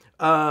that.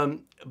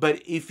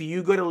 But if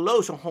you go to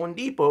Lowe's or Home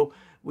Depot,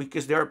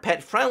 because they're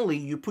pet friendly,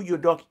 you put your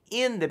dog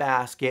in the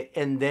basket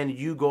and then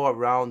you go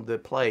around the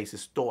place, the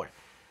store.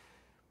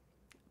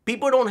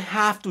 People don't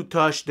have to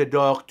touch the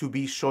dog to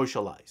be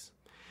socialized.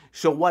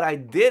 So what I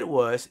did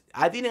was,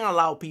 I didn't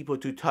allow people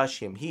to touch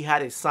him. He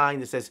had a sign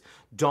that says,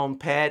 don't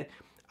pet.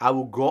 I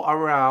will go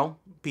around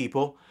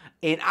people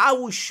and I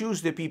will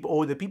choose the people,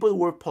 or the people who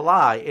were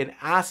polite and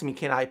ask me,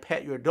 can I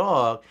pet your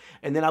dog?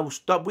 And then I will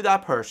stop with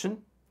that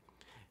person.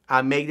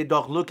 I make the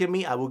dog look at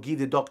me. I will give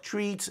the dog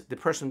treats. The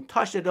person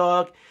touch the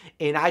dog,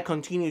 and I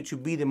continue to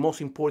be the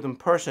most important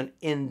person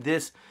in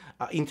this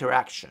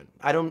interaction.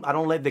 I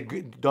don't let the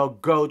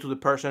dog go to the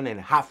person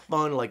and have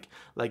fun like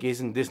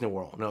it's in Disney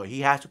World. No,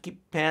 he has to keep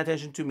paying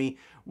attention to me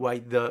while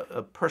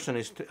the person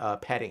is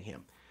petting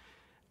him.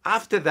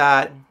 After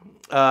that,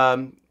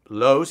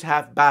 Lowe's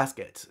have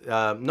baskets.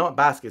 Not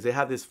baskets. They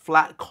have these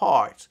flat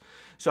cards.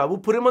 So I will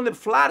put him on the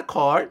flat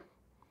card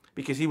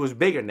because he was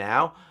bigger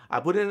now. I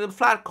put it in the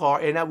flat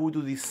card and I will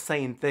do the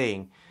same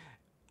thing.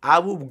 I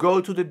will go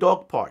to the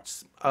dog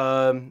parts.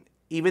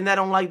 Even though I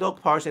don't like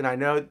dog parks, and I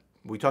know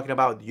we're talking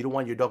about you don't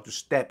want your dog to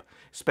step,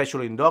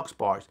 especially in dog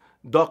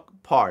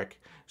park.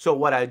 So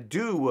what I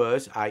do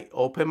was I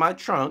open my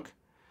trunk.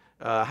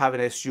 I have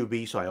an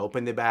SUV, so I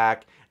open the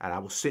back and I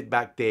will sit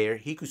back there.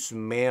 He could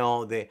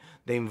smell the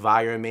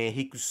environment.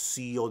 He could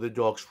see all the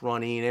dogs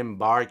running and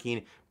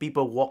barking,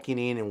 people walking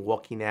in and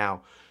walking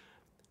out.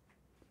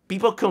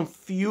 People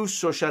confuse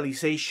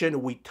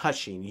socialization with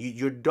touching.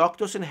 Your dog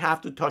doesn't have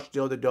to touch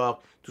the other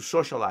dog to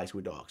socialize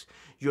with dogs.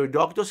 Your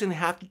dog doesn't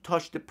have to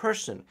touch the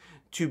person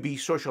to be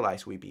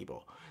socialized with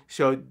people.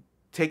 So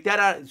take that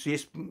out.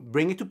 Just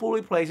bring it to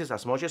public places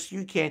as much as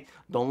you can.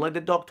 Don't let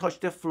the dog touch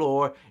the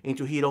floor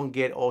until he don't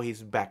get all his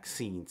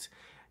vaccines.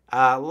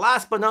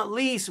 Last but not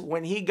least,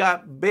 when he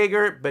got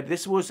bigger, but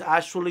this was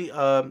actually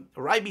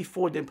right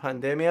before the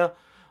pandemic,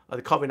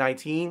 the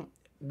COVID-19,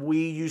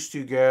 we used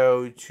to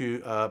go to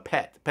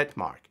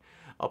PetMart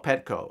or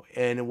Petco,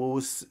 and we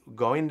was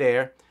going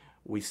there.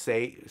 We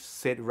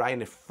sit right in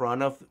the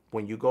front of,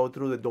 when you go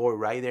through the door,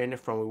 right there in the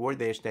front. We were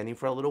there standing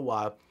for a little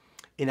while,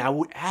 and I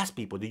would ask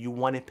people, do you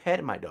want to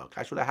pet my dog?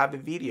 Actually, I have a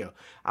video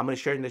I'm going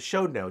to share in the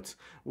show notes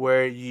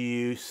where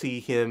you see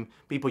him,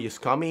 people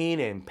just come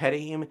in and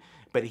petting him,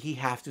 but he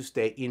has to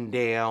stay in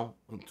down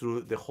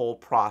through the whole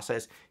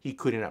process. He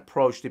couldn't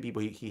approach the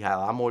people. He had a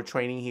lot more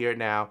training here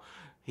now.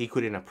 He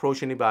couldn't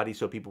approach anybody,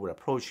 so people would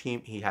approach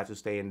him. He had to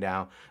stay in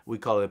down. We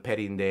call it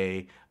petting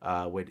day,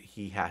 where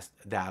he has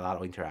that a lot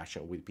of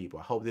interaction with people.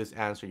 I hope this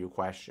answered your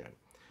question.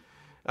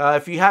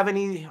 If you have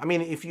any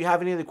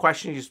other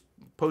questions, just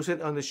post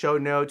it on the show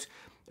notes.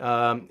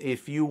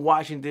 If you're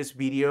watching this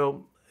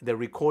video, the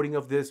recording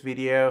of this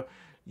video,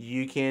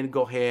 you can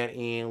go ahead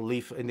and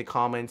leave in the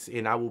comments,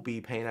 and I will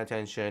be paying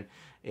attention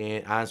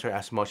and answer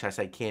as much as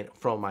I can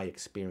from my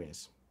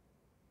experience.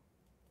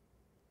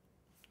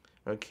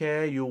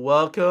 Okay, you're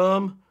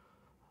welcome.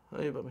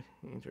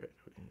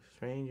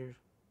 Strangers.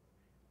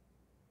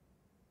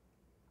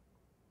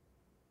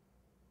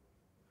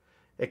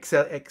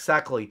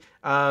 Exactly.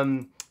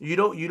 You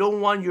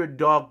don't want your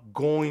dog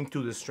going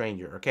to the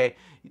stranger. Okay,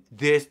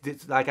 this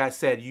like I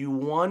said, you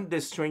want the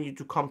stranger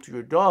to come to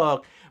your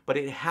dog, but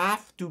it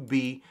have to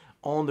be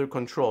under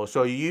control.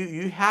 So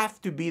you have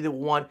to be the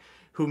one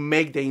who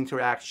make the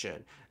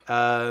interaction.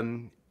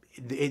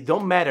 It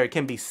don't matter. It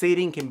can be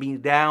sitting, can be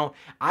down.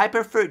 I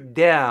prefer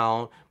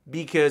down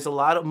because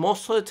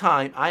most of the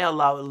time I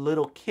allow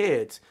little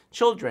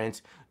children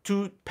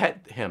to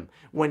pet him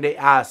when they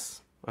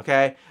ask.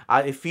 Okay,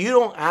 if you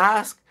don't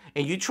ask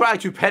and you try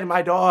to pet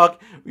my dog,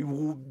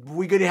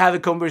 we're gonna have a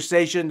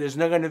conversation that's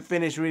not gonna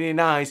finish really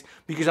nice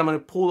because I'm gonna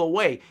pull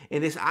away.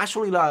 And it's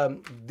actually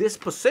this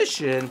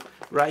position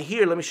right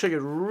here. Let me show you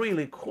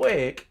really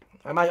quick.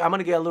 I'm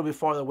gonna get a little bit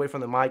farther away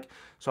from the mic,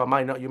 so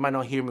you might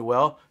not hear me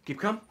well. Keep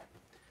calm.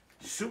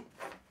 Shoot.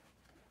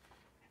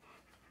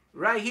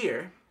 Right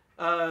here,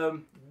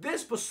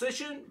 this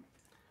position.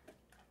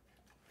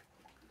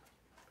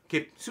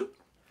 Keep shoot.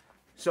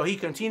 So he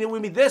continued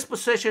with me. This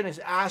position is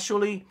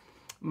actually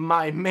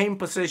my main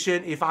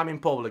position if I'm in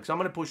public. So I'm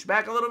gonna push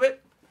back a little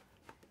bit.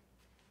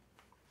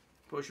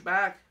 Push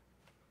back.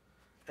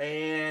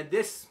 And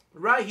this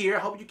right here, I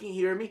hope you can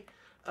hear me.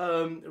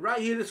 Right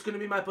here, this is going to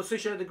be my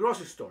position at the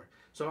grocery store.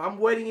 So I'm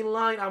waiting in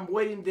line. I'm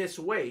waiting this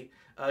way.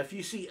 If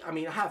you see, I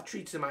mean, I have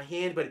treats in my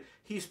hand, but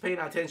he's paying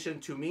attention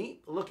to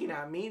me, looking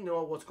at me,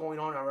 know what's going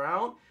on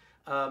around.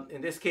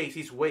 In this case,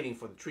 he's waiting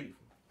for the treat.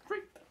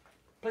 Treat.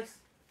 Place.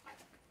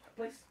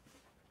 Place.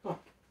 Come on.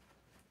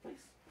 Place.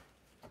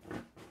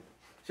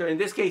 So in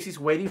this case, he's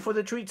waiting for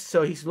the treats.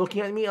 So he's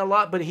looking at me a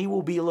lot, but he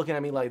will be looking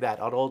at me like that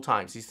at all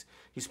times.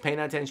 He's paying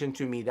attention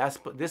to me.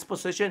 This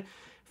position,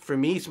 for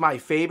me, is my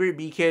favorite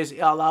because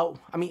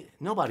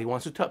nobody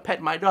wants to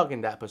pet my dog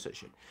in that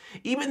position.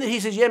 Even though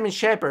he's a German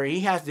Shepherd,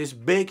 he has this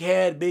big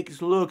head,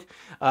 big look,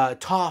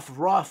 tough,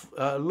 rough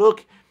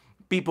look.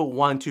 People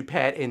want to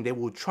pet, and they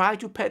will try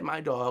to pet my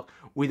dog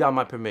without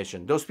my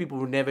permission. Those people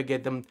will never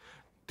get them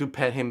to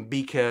pet him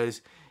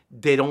because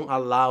they don't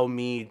allow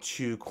me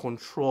to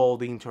control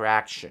the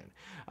interaction.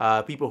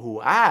 People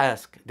who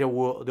ask, they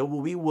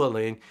will be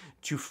willing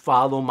to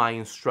follow my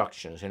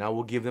instructions, and I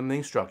will give them the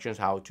instructions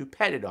how to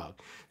pet a dog.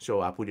 So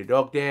I put the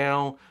dog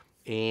down,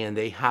 and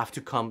they have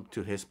to come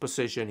to his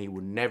position. He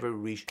will never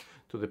reach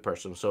to the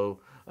person. So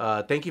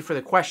thank you for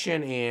the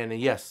question, and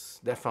yes,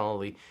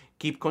 definitely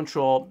keep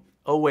control.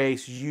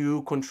 Always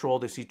you control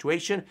the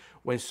situation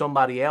when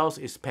somebody else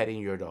is petting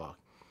your dog.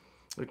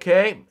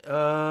 Okay.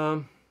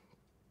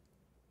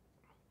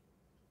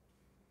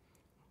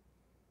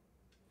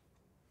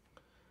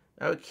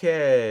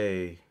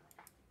 Okay.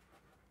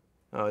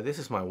 Oh, this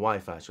is my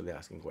wife actually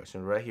asking a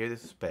question right here.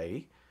 This is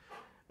Peggy.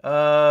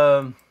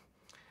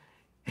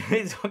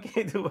 It's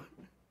okay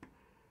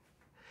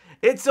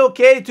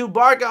to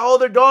bark at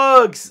other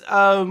dogs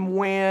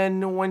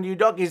when your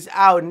dog is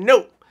out.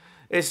 No,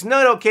 it's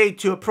not okay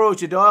to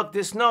approach a dog.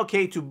 It's not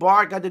okay to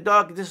bark at the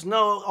dog. It's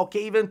not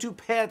okay even to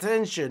pay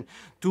attention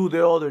to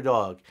the other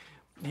dog.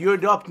 Your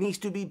dog needs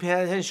to be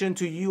paying attention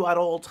to you at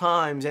all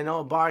times and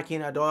not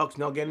barking at dogs,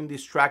 not getting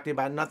distracted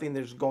by nothing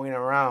that's going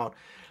around.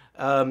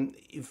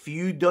 If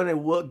you done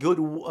a good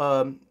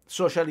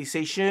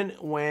socialization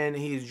when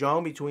he's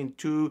young, between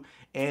 2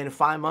 and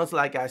 5 months,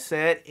 like I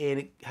said,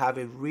 and have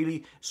a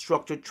really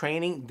structured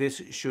training, this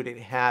shouldn't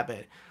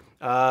happen.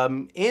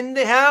 In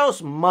the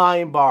house,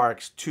 mine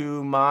barks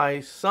to my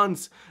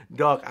son's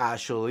dog.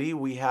 Actually,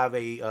 we have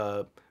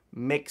a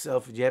mix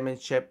of German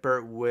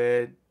Shepherd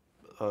with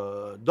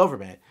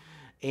Doberman,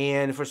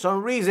 and for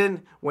some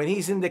reason when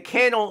he's in the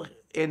kennel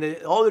and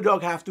the other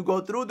dog have to go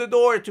through the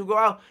door to go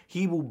out,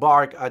 he will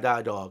bark at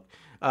that dog.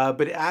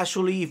 But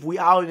actually, if we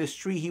out in the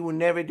street, he will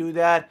never do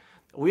that.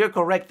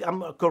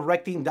 I'm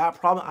correcting that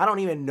problem. I don't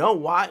even know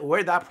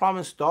where that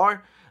problem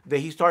started, that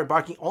he started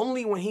barking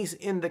only when he's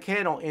in the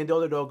kennel and the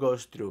other dog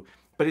goes through.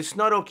 But it's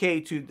not okay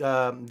to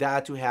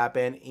that to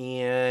happen.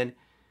 And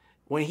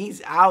when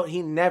he's out,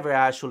 he never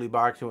actually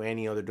barks to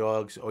any other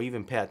dogs or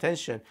even pay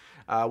attention.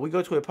 We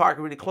go to a park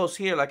really close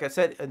here. Like I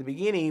said at the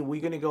beginning, we're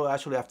going to go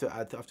actually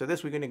after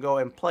this, we're going to go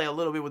and play a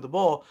little bit with the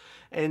ball.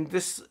 And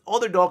this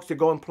other dogs to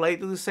go and play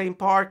to the same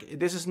park.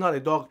 This is not a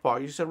dog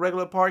park. It's a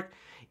regular park.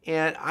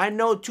 And I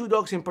know 2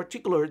 dogs in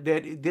particular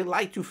that they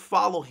like to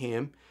follow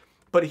him.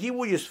 But he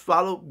will just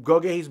follow, go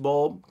get his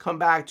ball, come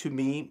back to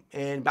me,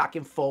 and back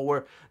and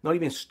forward, not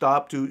even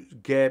stop to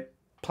get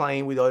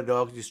playing with other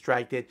dogs,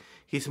 distracted.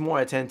 He's more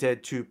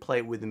attentive to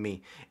play with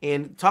me.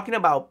 And talking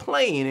about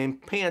playing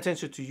and paying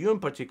attention to you in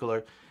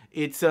particular,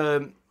 it's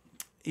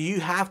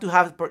you have to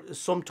have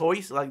some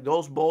toys, like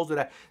those balls that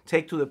I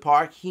take to the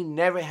park. He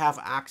never have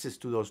access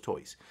to those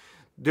toys.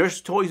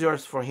 There's toys there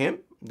for him.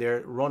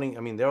 They're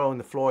running, they're on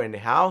the floor in the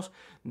house.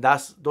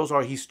 Those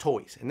are his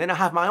toys. And then I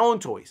have my own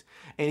toys.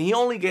 And he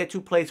only gets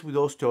to play with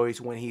those toys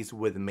when he's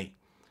with me.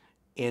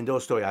 And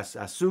those toys,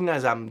 as soon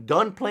as I'm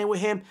done playing with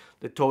him,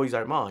 the toys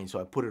are mine.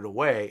 So I put it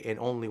away, and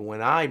only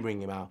when I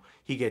bring him out,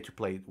 he gets to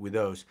play with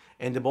those.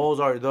 And the balls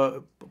are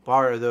the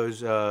part of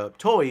those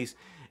toys.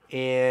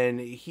 And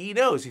he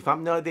knows if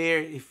I'm not there,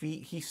 if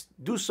he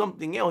do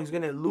something else, he's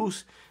gonna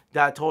lose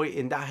that toy,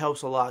 and that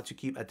helps a lot to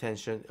keep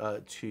attention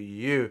to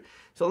you.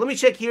 So let me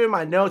check here in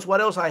my notes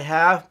what else I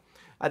have.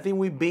 I think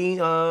we've been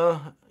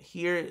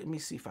here. Let me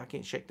see if I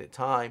can check the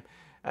time.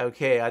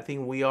 Okay, I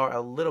think we are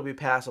a little bit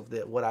past of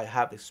what I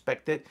have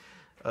expected.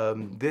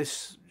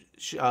 This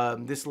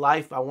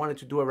live, I wanted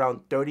to do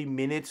around 30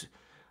 minutes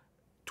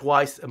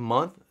twice a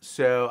month.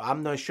 So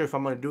I'm not sure if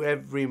I'm going to do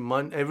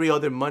every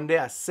other Monday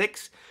at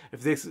 6.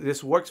 If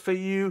this works for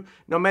you,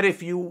 no matter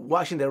if you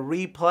watching the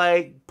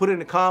replay, put in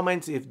the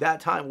comments if that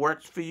time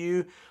works for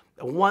you.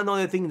 One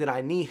other thing that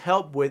I need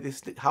help with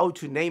is how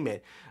to name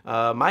it.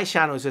 My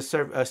channel is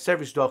a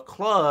Service Dog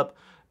Club,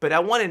 but I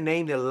want to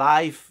name the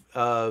live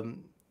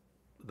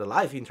the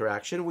live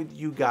interaction with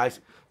you guys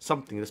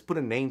something. Let's put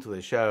a name to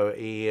the show,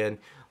 and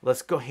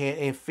let's go ahead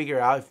and figure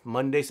out if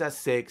Mondays at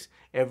 6,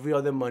 every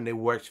other Monday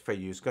works for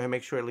you. So go ahead and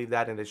make sure to leave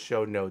that in the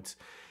show notes.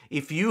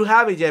 If you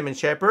have a German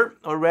Shepherd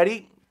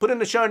already, put in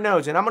the show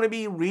notes, and I'm going to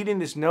be reading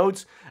these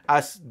notes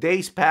as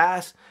days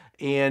pass,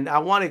 and I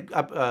want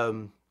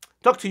to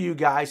talk to you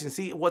guys and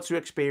see what's your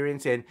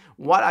experience and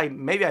what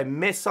maybe I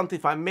missed something.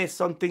 If I missed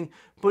something,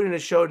 put in the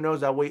show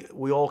notes, that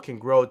we all can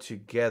grow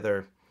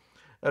together.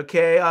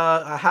 Okay,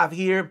 I have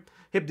here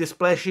hip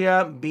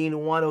dysplasia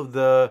being one of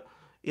the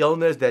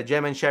illness that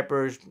German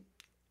Shepherds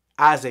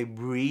as a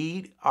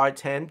breed are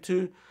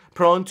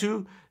prone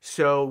to.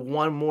 So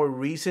one more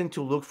reason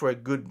to look for a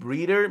good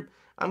breeder.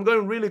 I'm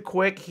going really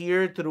quick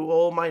here through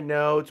all my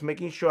notes,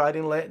 making sure I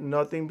didn't let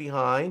nothing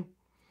behind.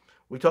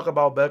 We talk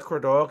about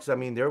Belgian dogs. I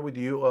mean, they're with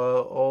you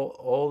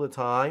all the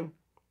time.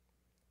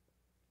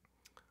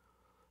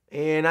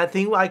 And I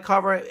think I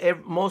cover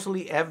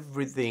mostly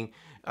everything.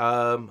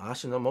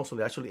 Actually, not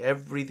mostly. Actually,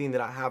 everything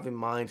that I have in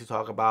mind to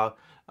talk about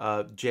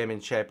German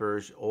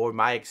Shepherds, or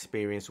my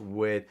experience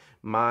with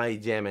my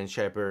German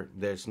Shepherd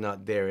that's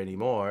not there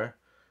anymore.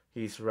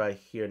 He's right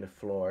here on the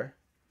floor.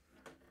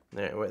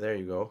 There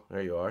you go.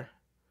 There you are.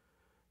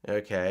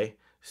 Okay.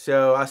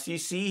 So as you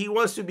see, he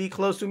wants to be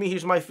close to me.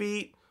 Here's my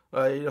feet.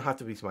 You don't have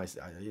to be I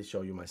just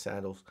show you my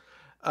sandals.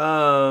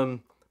 But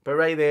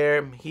right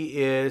there,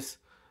 he is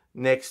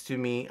next to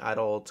me at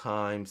all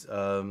times.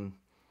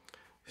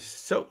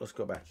 So let's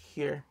go back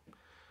here.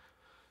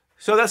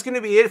 So that's going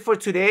to be it for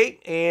today,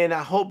 and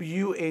I hope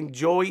you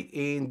enjoyed,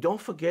 and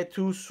don't forget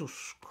to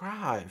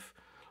subscribe.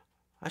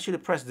 I should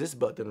have pressed this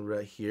button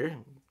right here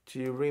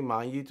to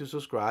remind you to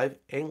subscribe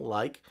and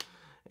like,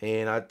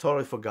 and I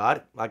totally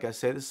forgot. Like I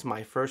said, this is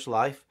my first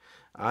live.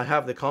 I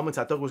have the comments.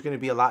 I thought it was going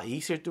to be a lot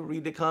easier to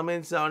read the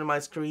comments on my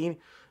screen,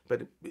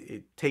 but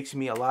it takes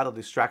me a lot of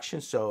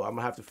distractions, so I'm going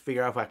to have to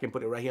figure out if I can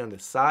put it right here on the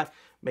side,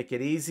 make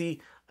it easy.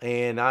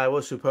 And I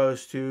was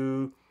supposed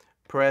to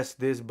press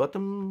this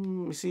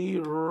button, you see,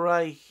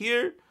 right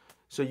here,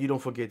 so you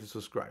don't forget to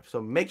subscribe.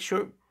 So make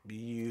sure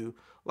you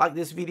like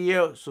this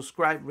video,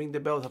 subscribe, ring the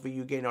bell so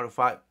you get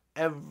notified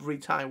every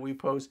time we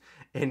post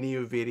a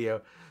new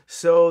video.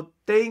 So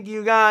thank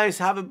you guys.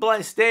 Have a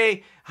blessed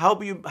day. I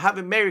hope you have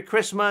a Merry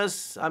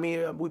Christmas. I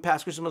mean, we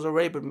passed Christmas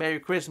already, but Merry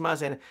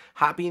Christmas and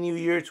Happy New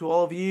Year to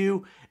all of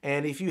you.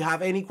 And if you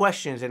have any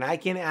questions and I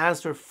can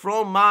answer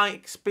from my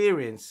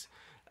experience,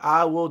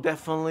 I will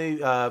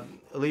definitely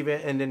leave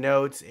it in the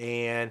notes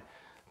and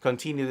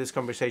continue this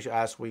conversation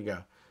as we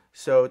go.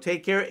 So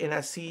take care, and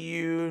I'll see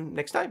you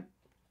next time.